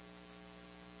that.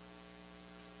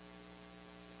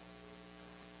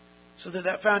 So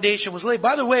that foundation was laid.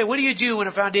 By the way, what do you do when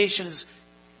a foundation is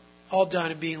all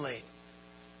done and being laid?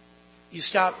 You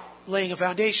stop laying a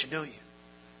foundation, don't you?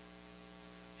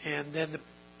 And then the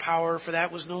power for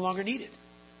that was no longer needed.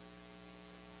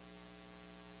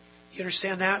 You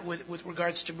understand that with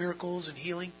regards to miracles and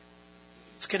healing?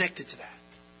 It's connected to that.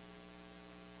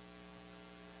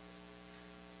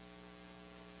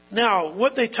 Now,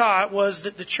 what they taught was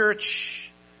that the church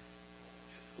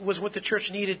was what the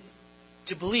church needed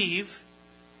to believe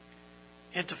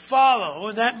and to follow.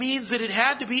 And that means that it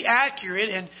had to be accurate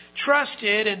and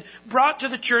trusted and brought to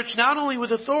the church not only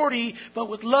with authority, but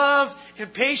with love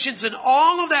and patience and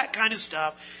all of that kind of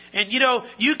stuff. And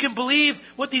you can believe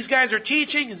what these guys are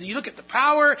teaching, and you look at the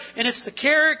power, and it's the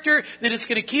character, then it's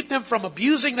going to keep them from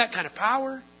abusing that kind of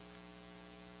power.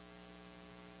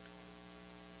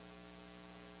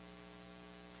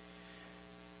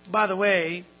 By the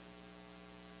way,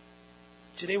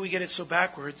 today we get it so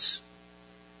backwards.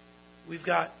 We've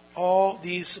got all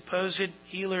these supposed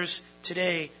healers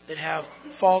today that have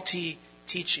faulty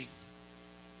teaching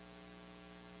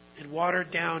and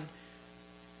watered down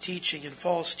teaching and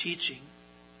false teaching.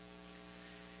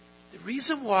 The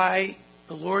reason why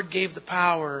the Lord gave the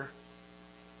power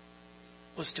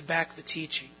was to back the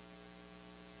teaching.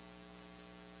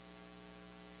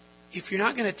 If you're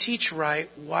not going to teach right,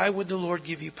 why would the Lord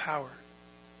give you power?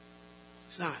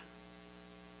 It's not.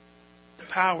 The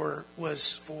power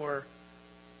was for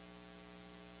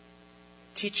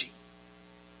teaching.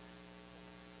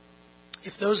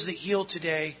 If those that heal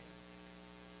today,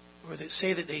 or that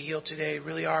say that they heal today,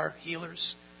 really are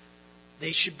healers,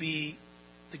 they should be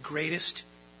the greatest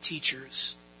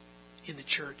teachers in the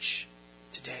church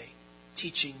today,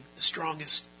 teaching the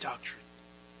strongest doctrine.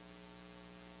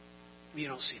 You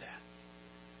don't see that.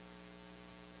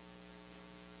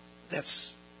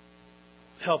 That's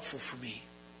helpful for me.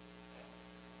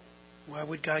 Why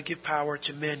would God give power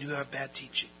to men who have bad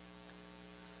teaching?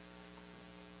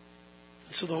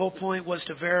 So the whole point was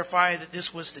to verify that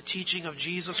this was the teaching of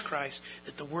Jesus Christ,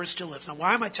 that the word still lives. Now,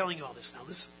 why am I telling you all this? Now,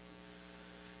 listen.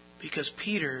 Because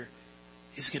Peter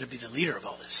is going to be the leader of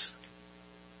all this.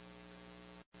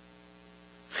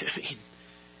 I mean,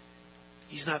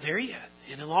 he's not there yet.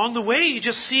 And along the way, you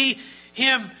just see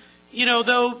him,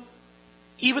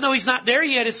 even though he's not there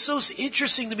yet, it's so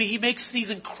interesting to me. He makes these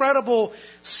incredible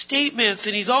statements,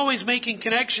 and he's always making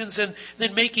connections and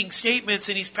then making statements,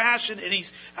 and he's passionate and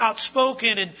he's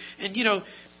outspoken. And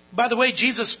by the way,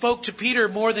 Jesus spoke to Peter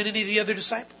more than any of the other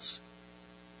disciples.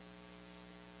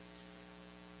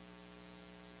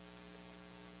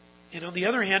 And on the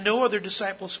other hand, no other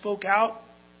disciple spoke out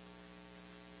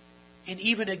and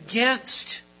even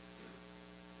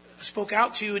spoke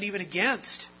out to and even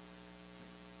against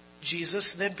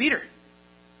Jesus than Peter.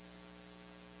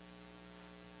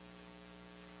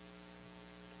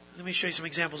 Let me show you some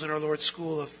examples in our Lord's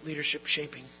School of Leadership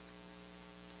Shaping.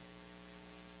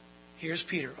 Here's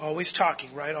Peter, always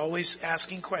talking, right? Always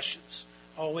asking questions,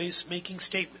 always making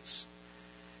statements.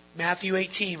 Matthew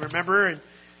 18, remember? And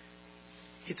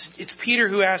it's Peter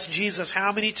who asked Jesus,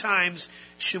 how many times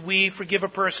should we forgive a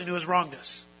person who has wronged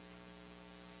us?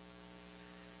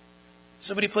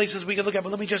 So many places we could look at, but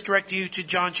let me just direct you to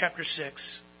John chapter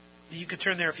 6. You can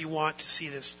turn there if you want to see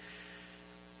this.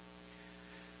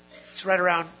 It's right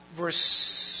around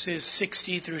verses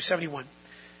 60 through 71.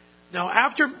 Now,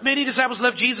 after many disciples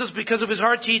left Jesus because of his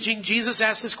hard teaching, Jesus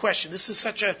asked this question. This is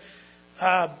such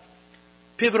a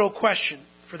pivotal question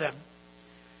for them.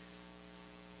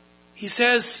 He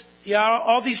says,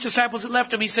 all these disciples that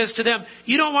left him, he says to them,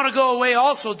 you don't want to go away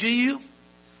also, do you?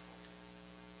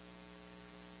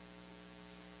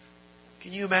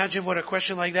 Can you imagine what a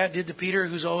question like that did to Peter,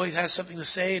 who's always has something to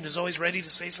say and is always ready to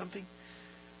say something?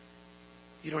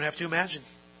 You don't have to imagine.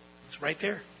 It's right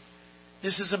there.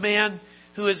 This is a man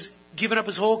who has given up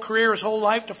his whole career, his whole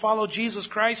life to follow Jesus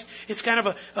Christ. It's kind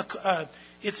of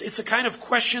it's a kind of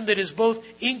question that is both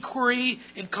inquiry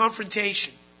and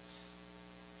confrontation.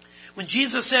 When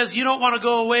Jesus says, "You don't want to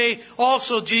go away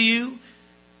also, do you?"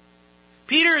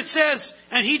 Peter, it says,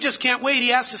 and he just can't wait, he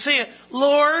has to say it,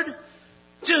 "Lord,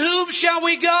 to whom shall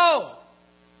we go?"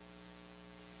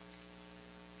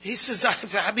 He says,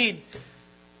 I mean,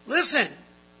 listen,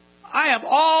 I am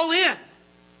all in.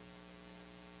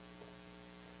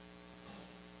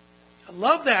 I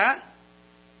love that.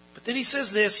 But then he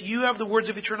says this, "You have the words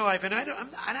of eternal life." And I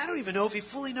don't even know if he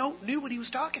fully knew what he was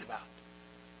talking about.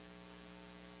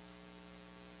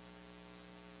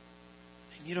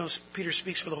 And you know, Peter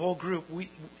speaks for the whole group.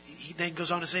 He then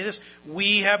goes on to say this,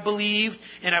 "We have believed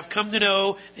and have come to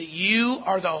know that you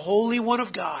are the Holy One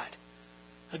of God."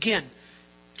 Again,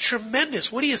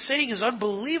 tremendous. What he is saying is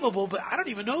unbelievable, but I don't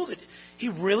even know that he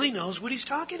really knows what he's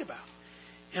talking about.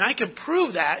 And I can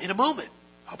prove that in a moment.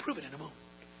 I'll prove it in a moment.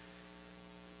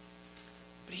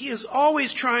 But he is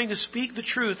always trying to speak the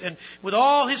truth, and with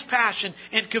all his passion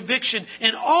and conviction,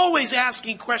 and always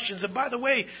asking questions. And by the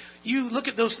way, you look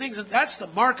at those things, and that's the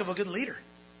mark of a good leader.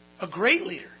 A great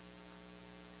leader.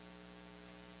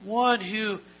 One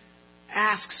who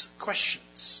asks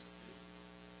questions.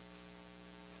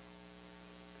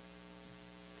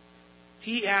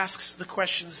 He asks the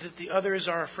questions that the others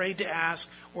are afraid to ask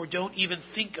or don't even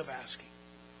think of asking.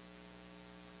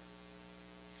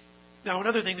 Now,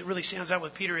 another thing that really stands out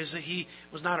with Peter is that he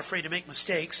was not afraid to make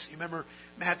mistakes. You remember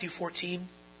Matthew 14?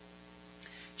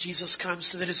 Jesus comes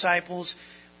to the disciples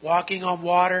walking on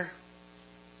water.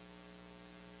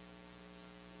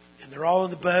 And they're all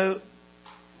in the boat.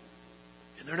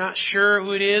 And they're not sure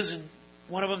who it is. And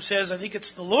one of them says, "I think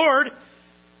it's the Lord."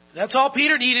 That's all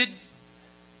Peter needed.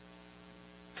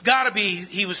 It's got to be,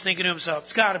 he was thinking to himself.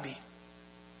 It's got to be.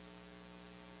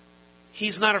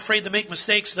 He's not afraid to make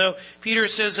mistakes, though. Peter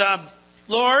says,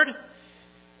 "Lord,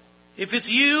 if it's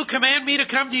you, command me to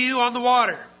come to you on the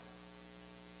water."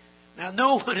 Now,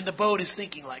 no one in the boat is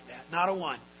thinking like that. Not a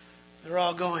one. They're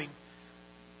all going,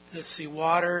 let's see,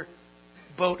 water,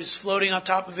 boat is floating on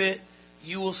top of it,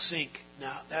 you will sink.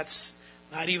 Now, that's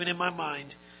not even in my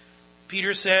mind.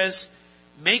 Peter says,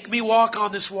 "Make me walk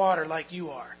on this water like you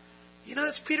are." You know,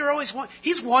 that's Peter always wants.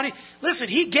 He's wanting, listen,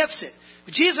 he gets it.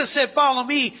 When Jesus said, "Follow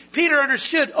me," Peter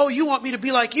understood, oh, you want me to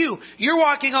be like you. You're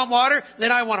walking on water,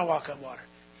 then I want to walk on water.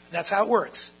 That's how it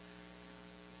works.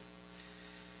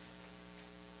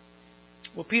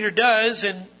 Well, Peter does,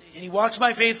 and he walks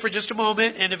by faith for just a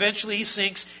moment, and eventually he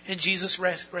sinks, and Jesus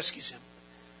rescues him.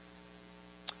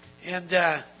 And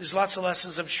there's lots of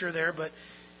lessons, I'm sure, there, but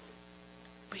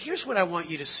here's what I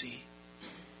want you to see.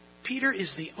 Peter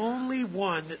is the only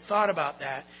one that thought about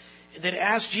that, and that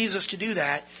asked Jesus to do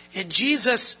that, and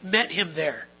Jesus met him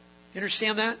there. You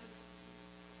understand that?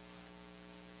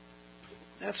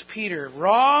 That's Peter.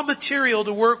 Raw material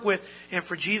to work with and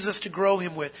for Jesus to grow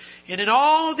him with. And in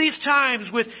all of these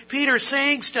times with Peter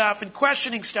saying stuff and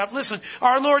questioning stuff, listen,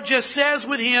 our Lord just says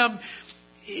with him,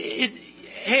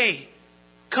 "Hey,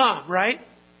 come," right?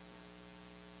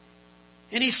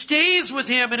 And he stays with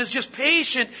him and is just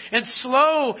patient and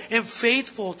slow and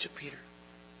faithful to Peter.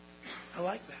 I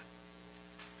like that.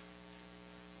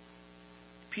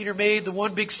 Peter made the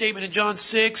one big statement in John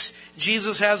 6.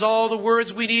 Jesus has all the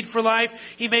words we need for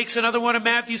life. He makes another one in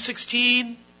Matthew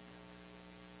 16.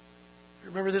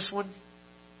 Remember this one?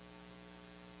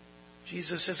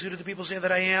 Jesus says, "Who do the people say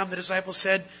that I am?" The disciples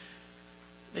said,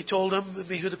 they told him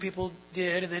who the people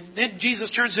did. And then Jesus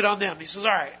turns it on them. He says,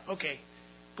 "All right, okay.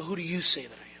 But who do you say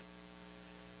that I am?"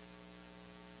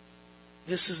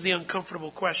 This is the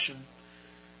uncomfortable question.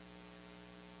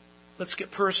 Let's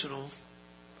get personal.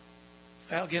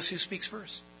 Well, guess who speaks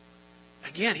first?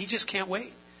 Again, he just can't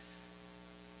wait.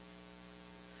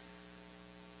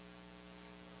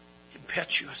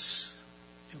 Impetuous,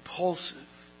 impulsive.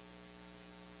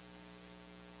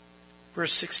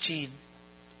 Verse 16.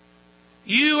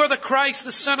 "You are the Christ,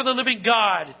 the Son of the living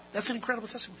God." That's an incredible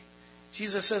testimony.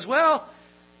 Jesus says, "Well,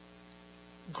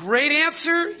 great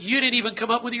answer. You didn't even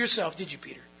come up with it yourself, did you,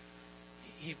 Peter?"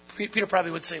 Peter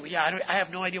probably would say, "Well, yeah, I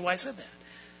have no idea why I said that.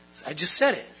 So I just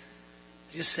said it.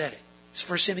 I just said it. It's the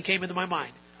first thing that came into my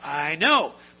mind." I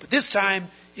know. But this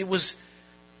time, it was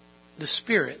the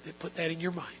Spirit that put that in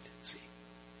your mind. See?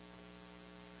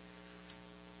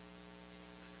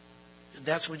 And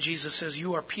that's when Jesus says,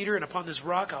 "You are Peter, and upon this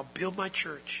rock I'll build my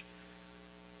church."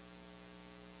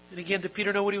 And again, did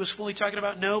Peter know what he was fully talking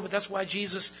about? No, but that's why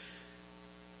Jesus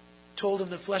told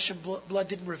him that flesh and blood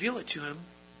didn't reveal it to him.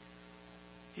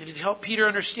 And it helped Peter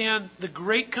understand the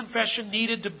great confession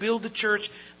needed to build the church.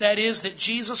 That is, that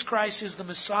Jesus Christ is the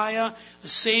Messiah, the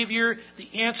Savior, the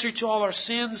answer to all our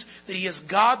sins, that He is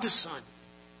God the Son.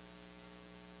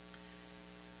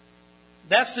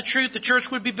 That's the truth the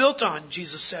church would be built on,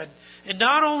 Jesus said. And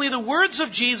not only the words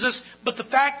of Jesus, but the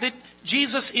fact that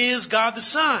Jesus is God the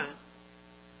Son.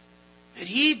 And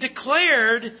He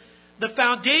declared the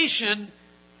foundation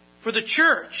for the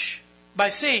church by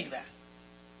saying that.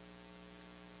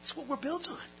 That's what we're built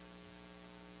on.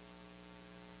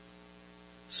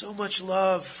 So much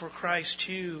love for Christ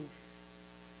too.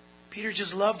 Peter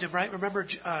just loved Him, right? Remember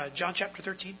John chapter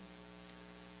 13?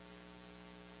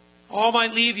 All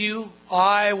might leave you,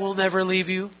 I will never leave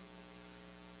you.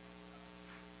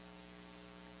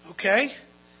 Okay?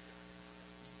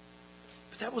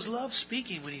 But that was love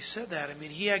speaking when He said that. I mean,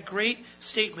 He had great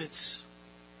statements.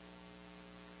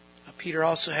 Peter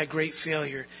also had great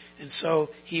failure. And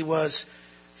so he was,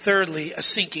 thirdly, a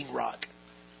sinking rock.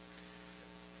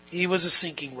 He was a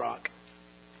sinking rock.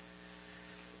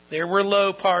 There were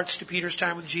low parts to Peter's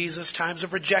time with Jesus, times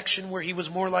of rejection where he was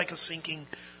more like a sinking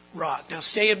rock. Now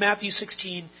stay in Matthew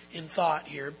 16 in thought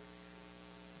here.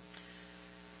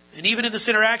 And even in this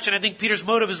interaction, I think Peter's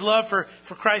motive is love for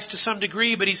Christ to some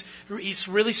degree, but he's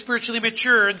really spiritually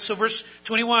mature. And so verse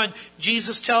 21,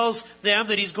 Jesus tells them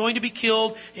that He's going to be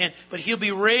killed, but He'll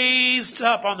be raised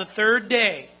up on the third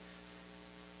day.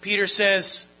 Peter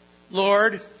says,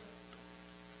 Lord,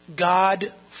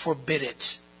 God forbid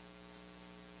it.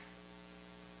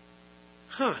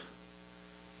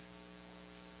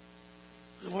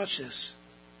 Watch this.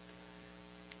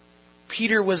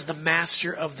 Peter was the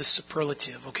master of the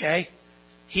superlative, okay?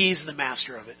 He's the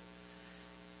master of it.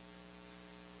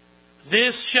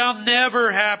 This shall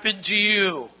never happen to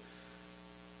you.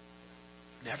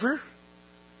 Never?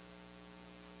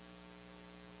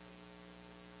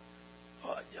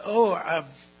 Are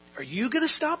you going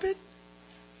to stop it?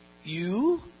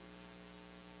 You?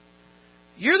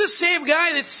 You're the same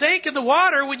guy that sank in the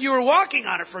water when you were walking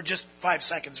on it for just 5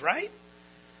 seconds, right?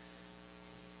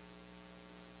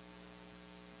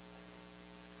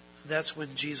 That's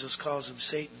when Jesus calls him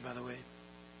Satan, by the way.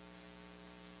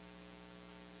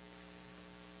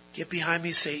 Get behind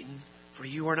me, Satan, for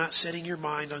you are not setting your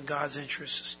mind on God's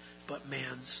interests, but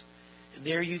man's. And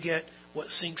there you get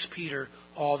what sinks Peter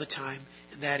all the time,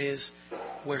 and that is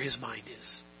where his mind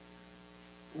is.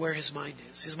 Where his mind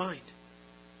is. His mind.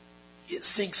 It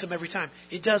sinks him every time.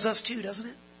 It does us too, doesn't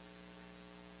it?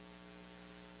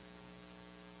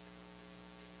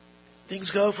 Things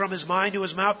go from his mind to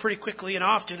his mouth pretty quickly and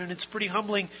often, and it's pretty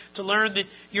humbling to learn that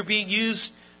you're being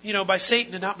used, by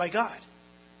Satan and not by God.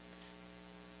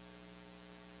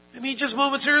 I mean, just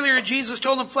moments earlier, Jesus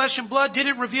told him flesh and blood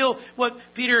didn't reveal what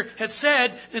Peter had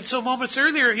said. And so moments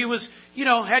earlier, he was,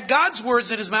 had God's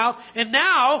words in his mouth. And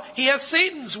now he has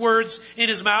Satan's words in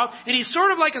his mouth. And he's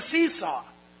sort of like a seesaw,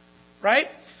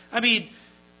 right? I mean,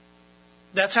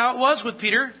 that's how it was with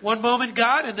Peter. One moment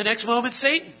God and the next moment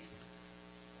Satan.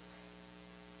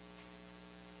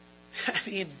 I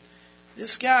mean,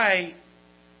 this guy,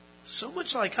 so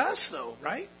much like us though,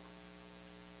 right?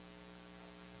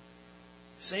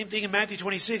 Same thing in Matthew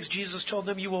 26. Jesus told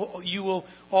them, you will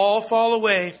all fall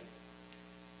away.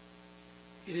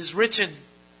 It is written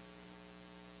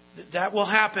that will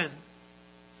happen.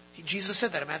 Jesus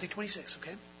said that in Matthew 26,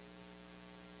 okay?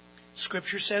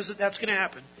 Scripture says that that's going to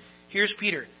happen. Here's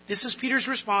Peter. This is Peter's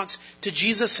response to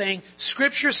Jesus saying,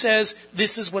 Scripture says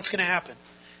this is what's going to happen.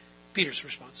 Peter's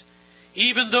response.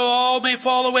 Even though all may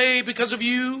fall away because of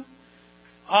you,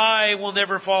 I will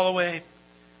never fall away.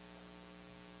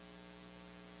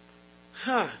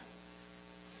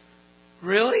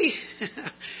 Really?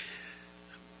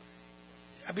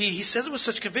 I mean, he says it with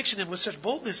such conviction and with such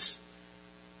boldness.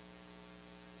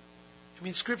 I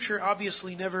mean, Scripture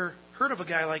obviously never heard of a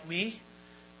guy like me.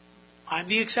 I'm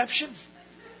the exception.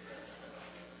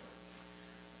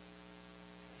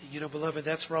 Beloved,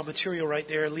 that's raw material right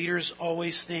there. Leaders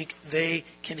always think they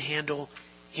can handle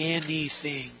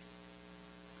anything.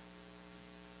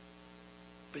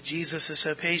 But Jesus is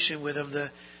so patient with them. The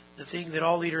thing that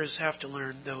all leaders have to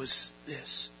learn, though, is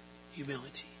this: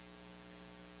 humility.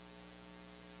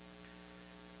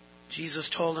 Jesus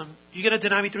told him, you're going to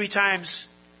deny me 3 times.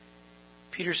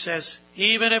 Peter says,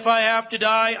 even if I have to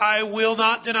die, I will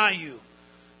not deny you.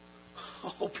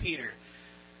 Oh, Peter.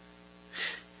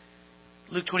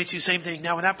 Luke 22, same thing.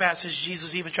 Now in that passage,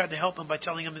 Jesus even tried to help him by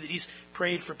telling him that He's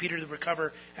prayed for Peter to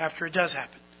recover after it does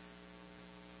happen.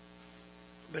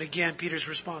 But again, Peter's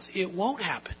response, it won't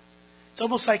happen. It's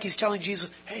almost like He's telling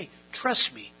Jesus, hey,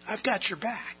 trust me, I've got your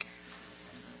back.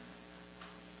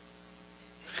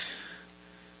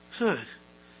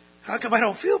 How come I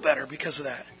don't feel better because of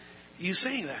that? You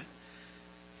saying that?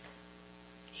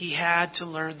 He had to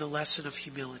learn the lesson of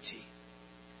humility.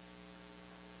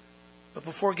 But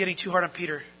before getting too hard on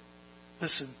Peter,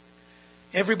 listen,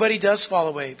 everybody does fall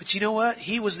away. But you know what?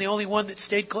 He was the only one that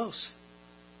stayed close.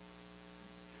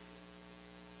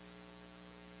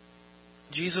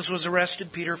 Jesus was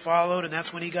arrested, Peter followed, and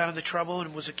that's when he got into trouble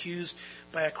and was accused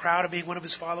by a crowd of being one of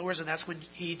his followers, and that's when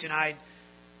he denied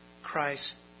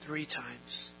Christ 3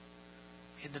 times.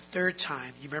 And the 3rd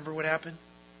time, you remember what happened?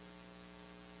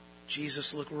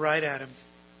 Jesus looked right at him.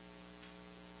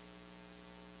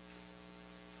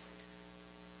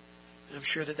 And I'm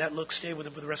sure that look stayed with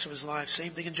him for the rest of his life.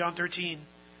 Same thing in John 13.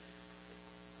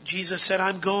 Jesus said,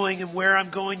 I'm going, and where I'm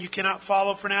going you cannot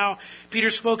follow for now. Peter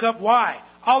spoke up, why?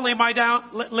 I'll lay down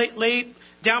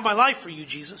my life for you,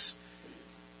 Jesus.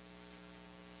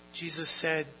 Jesus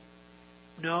said,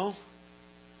 no,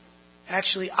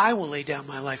 actually I will lay down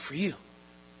my life for you.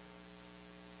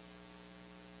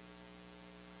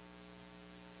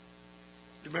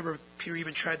 Remember, Peter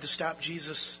even tried to stop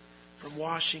Jesus from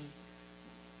washing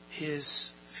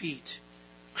his feet.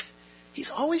 He's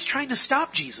always trying to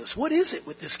stop Jesus. What is it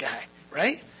with this guy,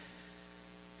 right?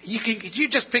 You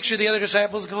just picture the other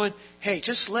disciples going, hey,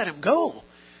 just let him go.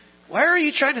 Why are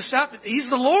you trying to stop him? He's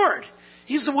the Lord.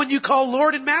 He's the one you call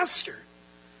Lord and Master.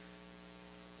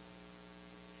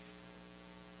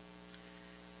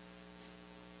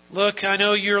 Look, I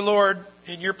know you're Lord,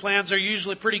 and your plans are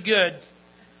usually pretty good.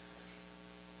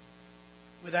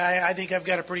 But I think I've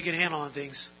got a pretty good handle on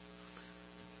things.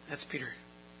 That's Peter.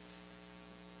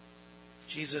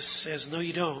 Jesus says, no,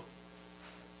 you don't.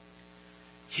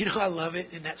 You know, I love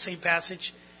it in that same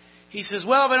passage. He says,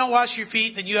 well, if I don't wash your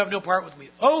feet, then you have no part with me.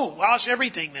 Oh, wash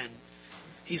everything then.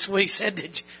 He's what he said.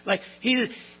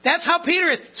 That's how Peter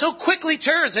is. So quickly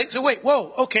turns. So wait,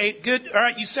 whoa, okay, good. All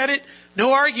right, you said it.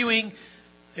 No arguing.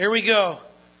 There we go.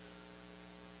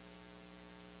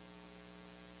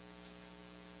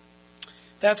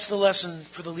 That's the lesson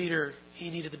for the leader he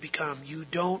needed to become. You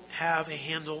don't have a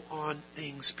handle on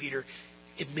things, Peter.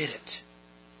 Admit it.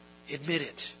 Admit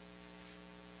it.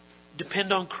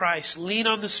 Depend on Christ. Lean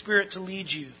on the Spirit to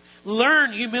lead you.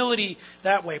 Learn humility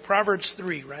that way. Proverbs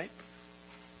 3, right?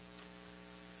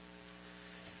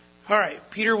 All right.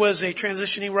 Peter was a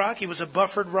transitioning rock. He was a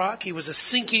buffered rock. He was a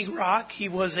sinking rock. He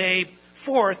was a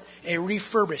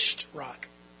refurbished rock.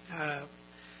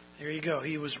 There you go.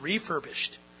 He was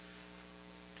refurbished.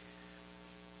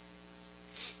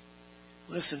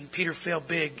 Listen, Peter failed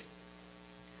big.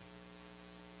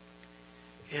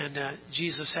 And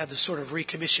Jesus had to sort of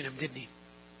recommission him, didn't he?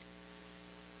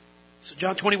 So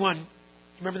John 21,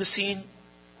 remember the scene?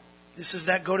 This is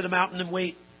that go to the mountain and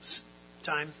wait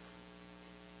time.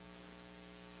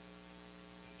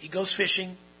 He goes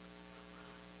fishing.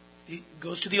 He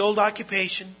goes to the old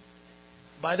occupation.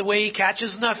 By the way, he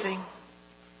catches nothing.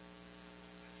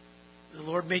 The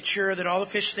Lord made sure that all the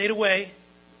fish stayed away.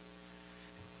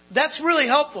 That's really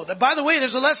helpful. By the way,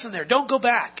 there's a lesson there. Don't go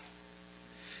back.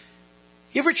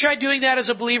 You ever tried doing that as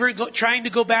a believer, trying to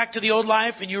go back to the old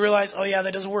life, and you realize, oh yeah,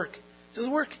 that doesn't work. It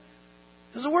doesn't work.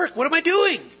 It doesn't work. What am I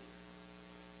doing?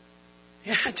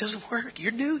 Yeah, it doesn't work.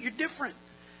 You're new. You're different.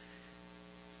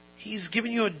 He's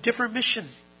given you a different mission.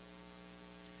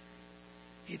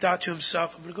 He thought to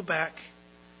himself, I'm going to go back,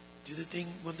 do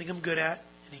one thing I'm good at,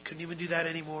 and he couldn't even do that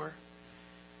anymore.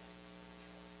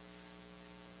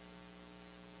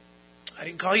 I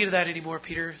didn't call you to that anymore,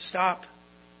 Peter. Stop.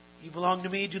 You belong to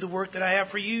me. Do the work that I have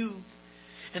for you.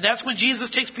 And that's when Jesus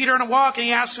takes Peter on a walk and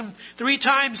he asks him 3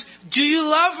 times, do you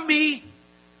love me?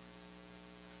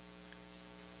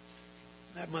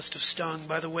 That must have stung,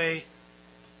 by the way.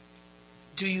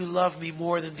 Do you love me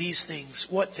more than these things?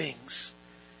 What things?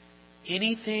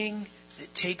 Anything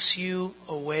that takes you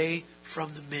away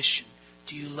from the mission.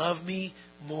 Do you love me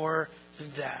more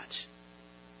than that?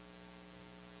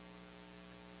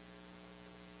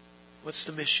 What's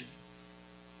the mission?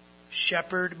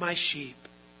 Shepherd my sheep.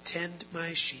 Tend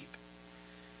my sheep.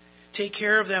 Take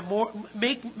care of them.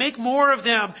 Make more of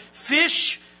them.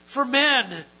 Fish for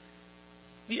men.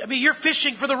 I mean, you're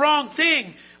fishing for the wrong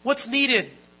thing. What's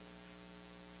needed?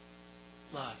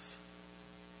 Love.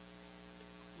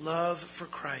 Love for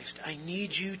Christ. I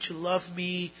need you to love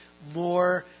me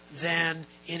more than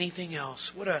anything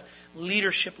else. What a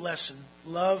leadership lesson.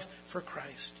 Love for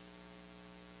Christ.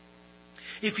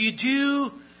 If you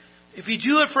do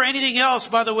it for anything else,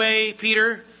 by the way,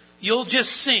 Peter, you'll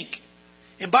just sink.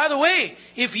 And by the way,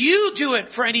 if you do it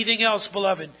for anything else,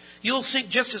 beloved, you'll sink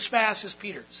just as fast as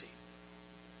Peter. See?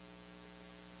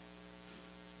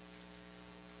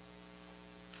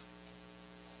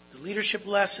 The leadership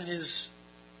lesson is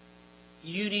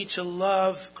you need to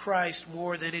love Christ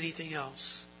more than anything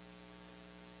else.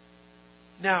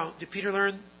 Now, did Peter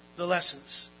learn the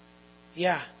lessons?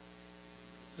 Yeah.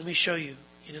 Let me show you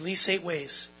in at least 8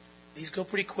 ways. These go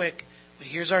pretty quick, but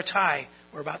here's our tie.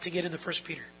 We're about to get into 1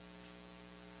 Peter.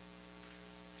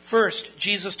 First,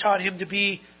 Jesus taught him to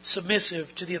be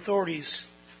submissive to the authorities.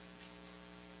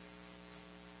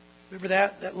 Remember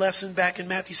that lesson back in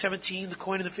Matthew 17, the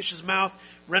coin in the fish's mouth,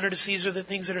 render to Caesar the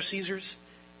things that are Caesar's?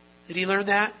 Did he learn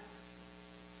that?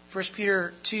 1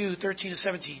 Peter 2, 13 to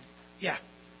 17. Yeah.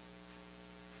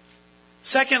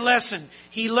 Second lesson,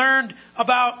 he learned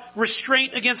about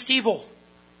restraint against evil.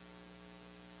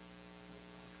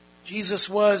 Jesus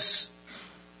was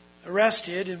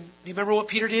arrested, and do you remember what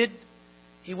Peter did?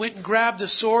 He went and grabbed a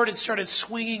sword and started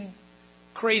swinging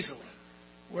crazily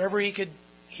wherever he could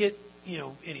hit,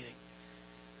 anything.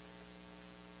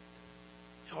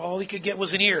 All he could get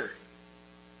was an ear.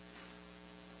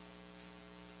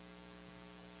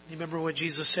 You remember what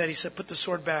Jesus said? He said, put the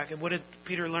sword back. And what did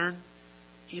Peter learn?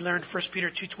 He learned 1 Peter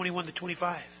 2:21 to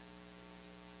 25.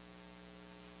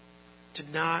 To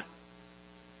not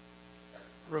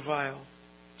revile.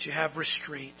 To have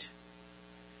restraint.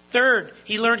 Third,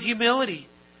 he learned humility.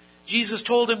 Jesus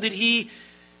told him that he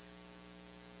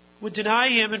would deny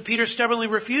him, and Peter stubbornly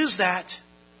refused that.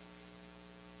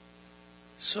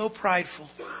 So prideful.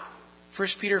 1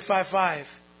 Peter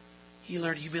 5:5. He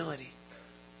learned humility.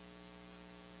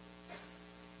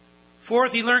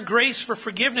 Fourth, he learned grace for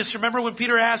forgiveness. Remember when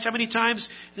Peter asked how many times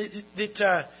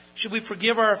that should we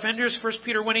forgive our offenders? 1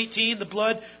 Peter 1:18, the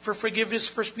blood for forgiveness.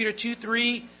 1 Peter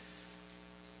 2:3,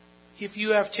 if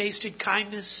you have tasted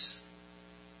kindness.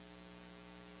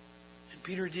 And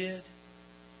Peter did.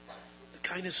 The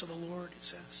kindness of the Lord, it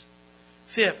says.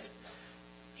 Fifth,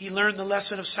 he learned the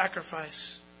lesson of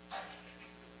sacrifice.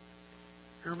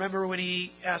 Remember when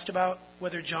he asked about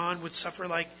whether John would suffer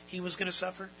like he was going to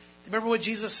suffer? Remember what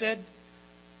Jesus said?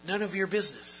 None of your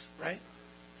business, right?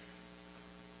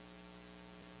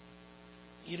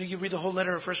 You read the whole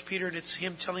letter of 1 Peter and it's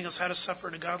him telling us how to suffer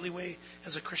in a godly way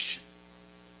as a Christian.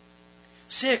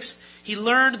 Sixth, he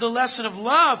learned the lesson of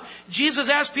love. Jesus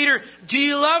asked Peter, do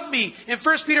you love me? In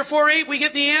 1 Peter 4:8, we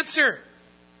get the answer.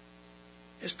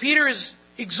 As Peter is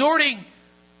exhorting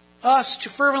us to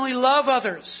fervently love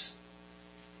others.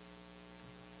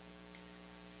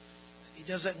 He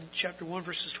does that in chapter 1,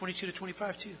 verses 22 to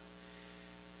 25 too.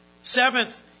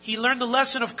 Seventh, he learned the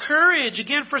lesson of courage.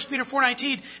 Again, 1 Peter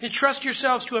 4:19, entrust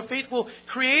yourselves to a faithful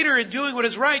Creator in doing what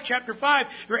is right. Chapter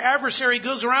 5, your adversary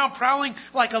goes around prowling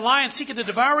like a lion seeking to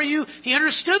devour you. He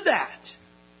understood that.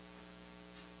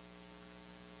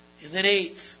 And then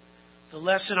eighth, the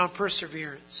lesson on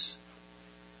perseverance.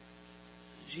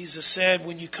 Jesus said,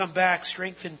 when you come back,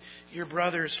 strengthen your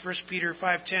brothers. 1 Peter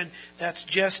 5:10, that's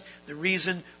just the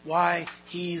reason why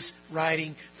he's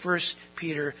writing 1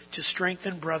 Peter, to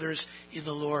strengthen brothers in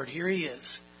the Lord. Here he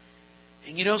is.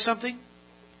 And you know something?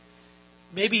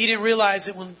 Maybe he didn't realize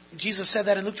it when Jesus said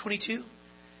that in Luke 22.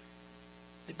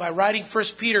 That by writing 1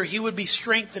 Peter, he would be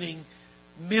strengthening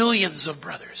millions of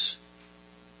brothers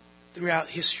throughout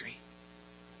history.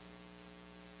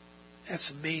 That's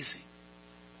amazing.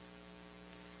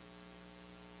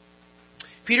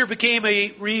 Peter became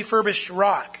a refurbished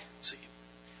rock. See,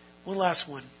 one last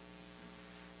one.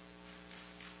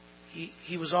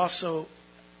 He was also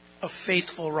a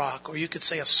faithful rock, or you could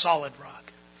say a solid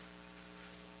rock.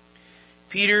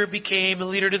 Peter became a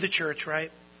leader to the church,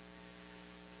 right?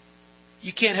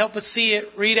 You can't help but see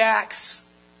it. Read Acts.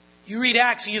 You read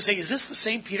Acts and you say, is this the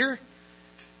same Peter?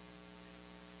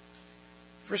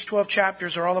 First 12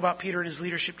 chapters are all about Peter and his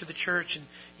leadership to the church. And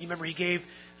you remember he gave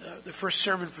the first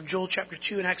sermon from Joel chapter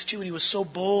 2 and Acts 2, and he was so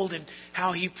bold in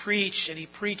how he preached, and he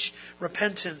preached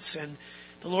repentance, and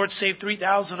the Lord saved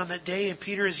 3,000 on that day, and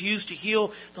Peter is used to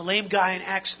heal the lame guy in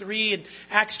Acts 3. And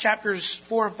Acts chapters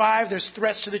 4 and 5, there's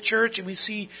threats to the church, and we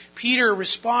see Peter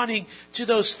responding to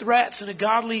those threats in a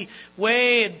godly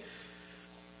way. And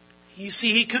you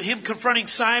see him confronting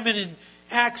Simon in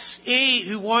Acts 8,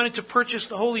 who wanted to purchase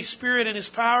the Holy Spirit and his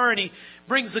power, and he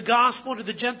brings the gospel to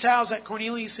the Gentiles at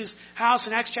Cornelius' house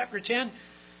in Acts chapter 10.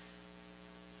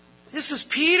 This is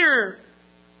Peter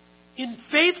in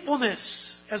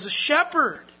faithfulness as a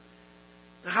shepherd.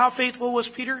 Now, how faithful was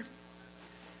Peter?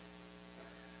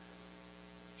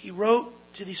 He wrote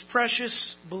to these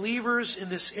precious believers in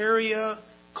this area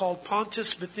called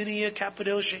Pontus, Bithynia,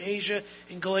 Cappadocia, Asia,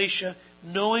 and Galatia,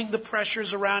 knowing the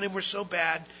pressures around him were so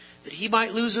bad that he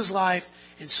might lose his life,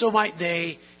 and so might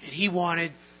they, and he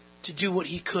wanted to do what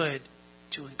he could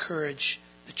to encourage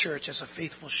the church as a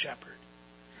faithful shepherd.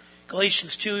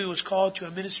 Galatians 2, he was called to a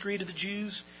ministry to the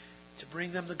Jews to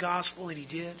bring them the gospel, and he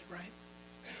did, right?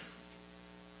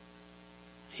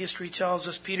 History tells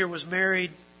us Peter was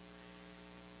married.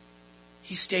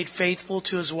 He stayed faithful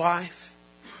to his wife.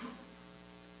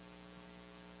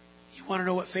 You want to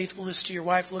know what faithfulness to your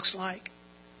wife looks like?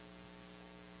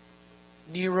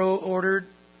 Nero ordered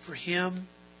for him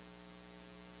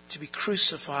to be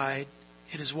crucified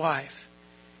and his wife,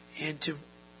 and to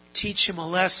teach him a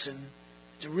lesson,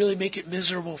 to really make it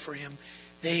miserable for him.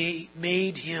 They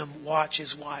made him watch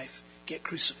his wife get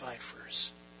crucified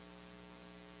first.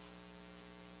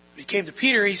 When he came to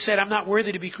Peter, he said, I'm not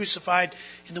worthy to be crucified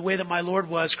in the way that my Lord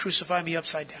was. Crucify me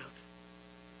upside down.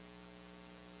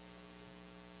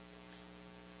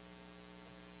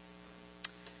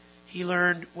 He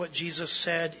learned what Jesus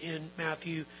said in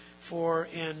Matthew 4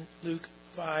 and Luke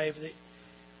 5, that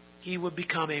he would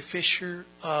become a fisher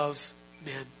of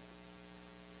men.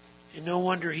 And no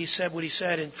wonder he said what he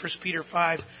said in 1 Peter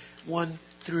 5, 1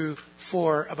 through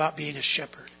 4 about being a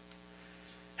shepherd.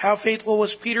 How faithful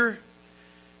was Peter?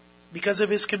 Because of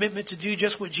his commitment to do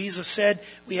just what Jesus said,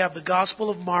 we have the Gospel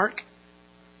of Mark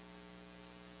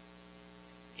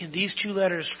in these two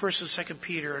letters, 1st and 2nd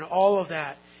Peter, and all of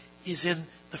that is in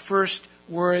the first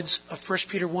words of 1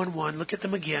 Peter 1:1. Look at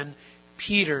them again.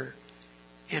 Peter,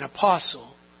 an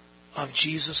apostle of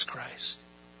Jesus Christ.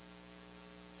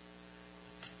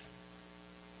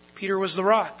 Peter was the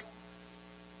rock.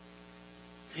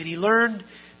 And he learned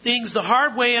things the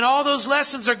hard way, and all those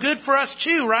lessons are good for us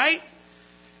too, right?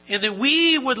 And that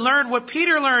we would learn what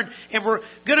Peter learned. And we're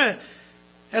going to,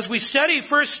 as we study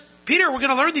 1 Peter, we're going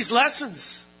to learn these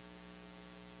lessons.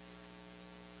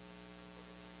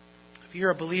 If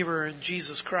you're a believer in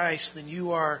Jesus Christ, then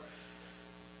you are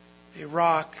a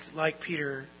rock like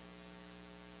Peter.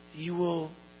 You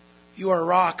are a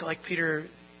rock like Peter,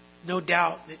 no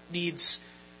doubt, that needs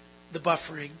the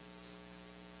buffering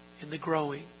and the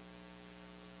growing.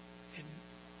 And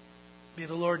may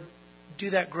the Lord do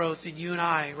that growth in you and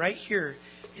I right here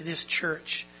in this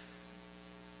church,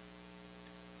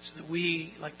 so that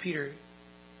we, like Peter,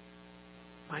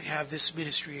 might have this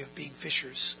ministry of being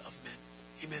fishers of men.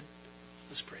 Amen.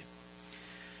 Let's pray.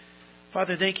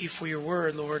 Father, thank you for your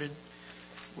word, Lord, and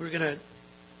we're going to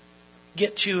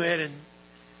get to it, and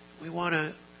we want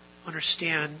to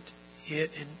understand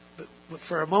it. But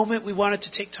for a moment, we wanted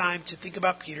to take time to think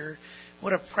about Peter.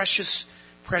 What a precious,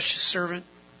 precious servant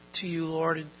to you,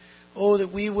 Lord. And oh,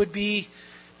 that we would be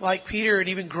like Peter and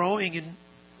even growing and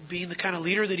being the kind of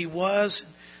leader that he was.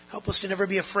 And help us to never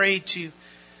be afraid to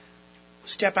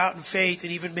step out in faith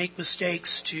and even make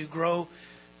mistakes, to grow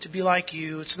to be like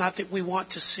you. It's not that we want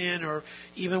to sin or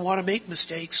even want to make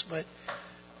mistakes, but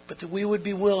that we would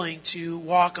be willing to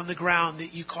walk on the ground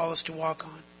that you call us to walk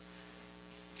on.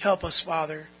 Help us,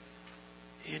 Father.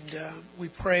 And we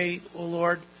pray, O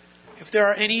Lord, if there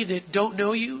are any that don't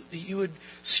know you, that you would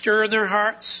stir in their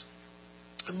hearts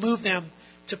and move them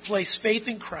to place faith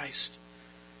in Christ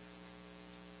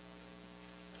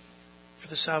for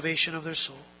the salvation of their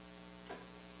soul.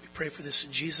 We pray for this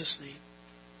in Jesus' name.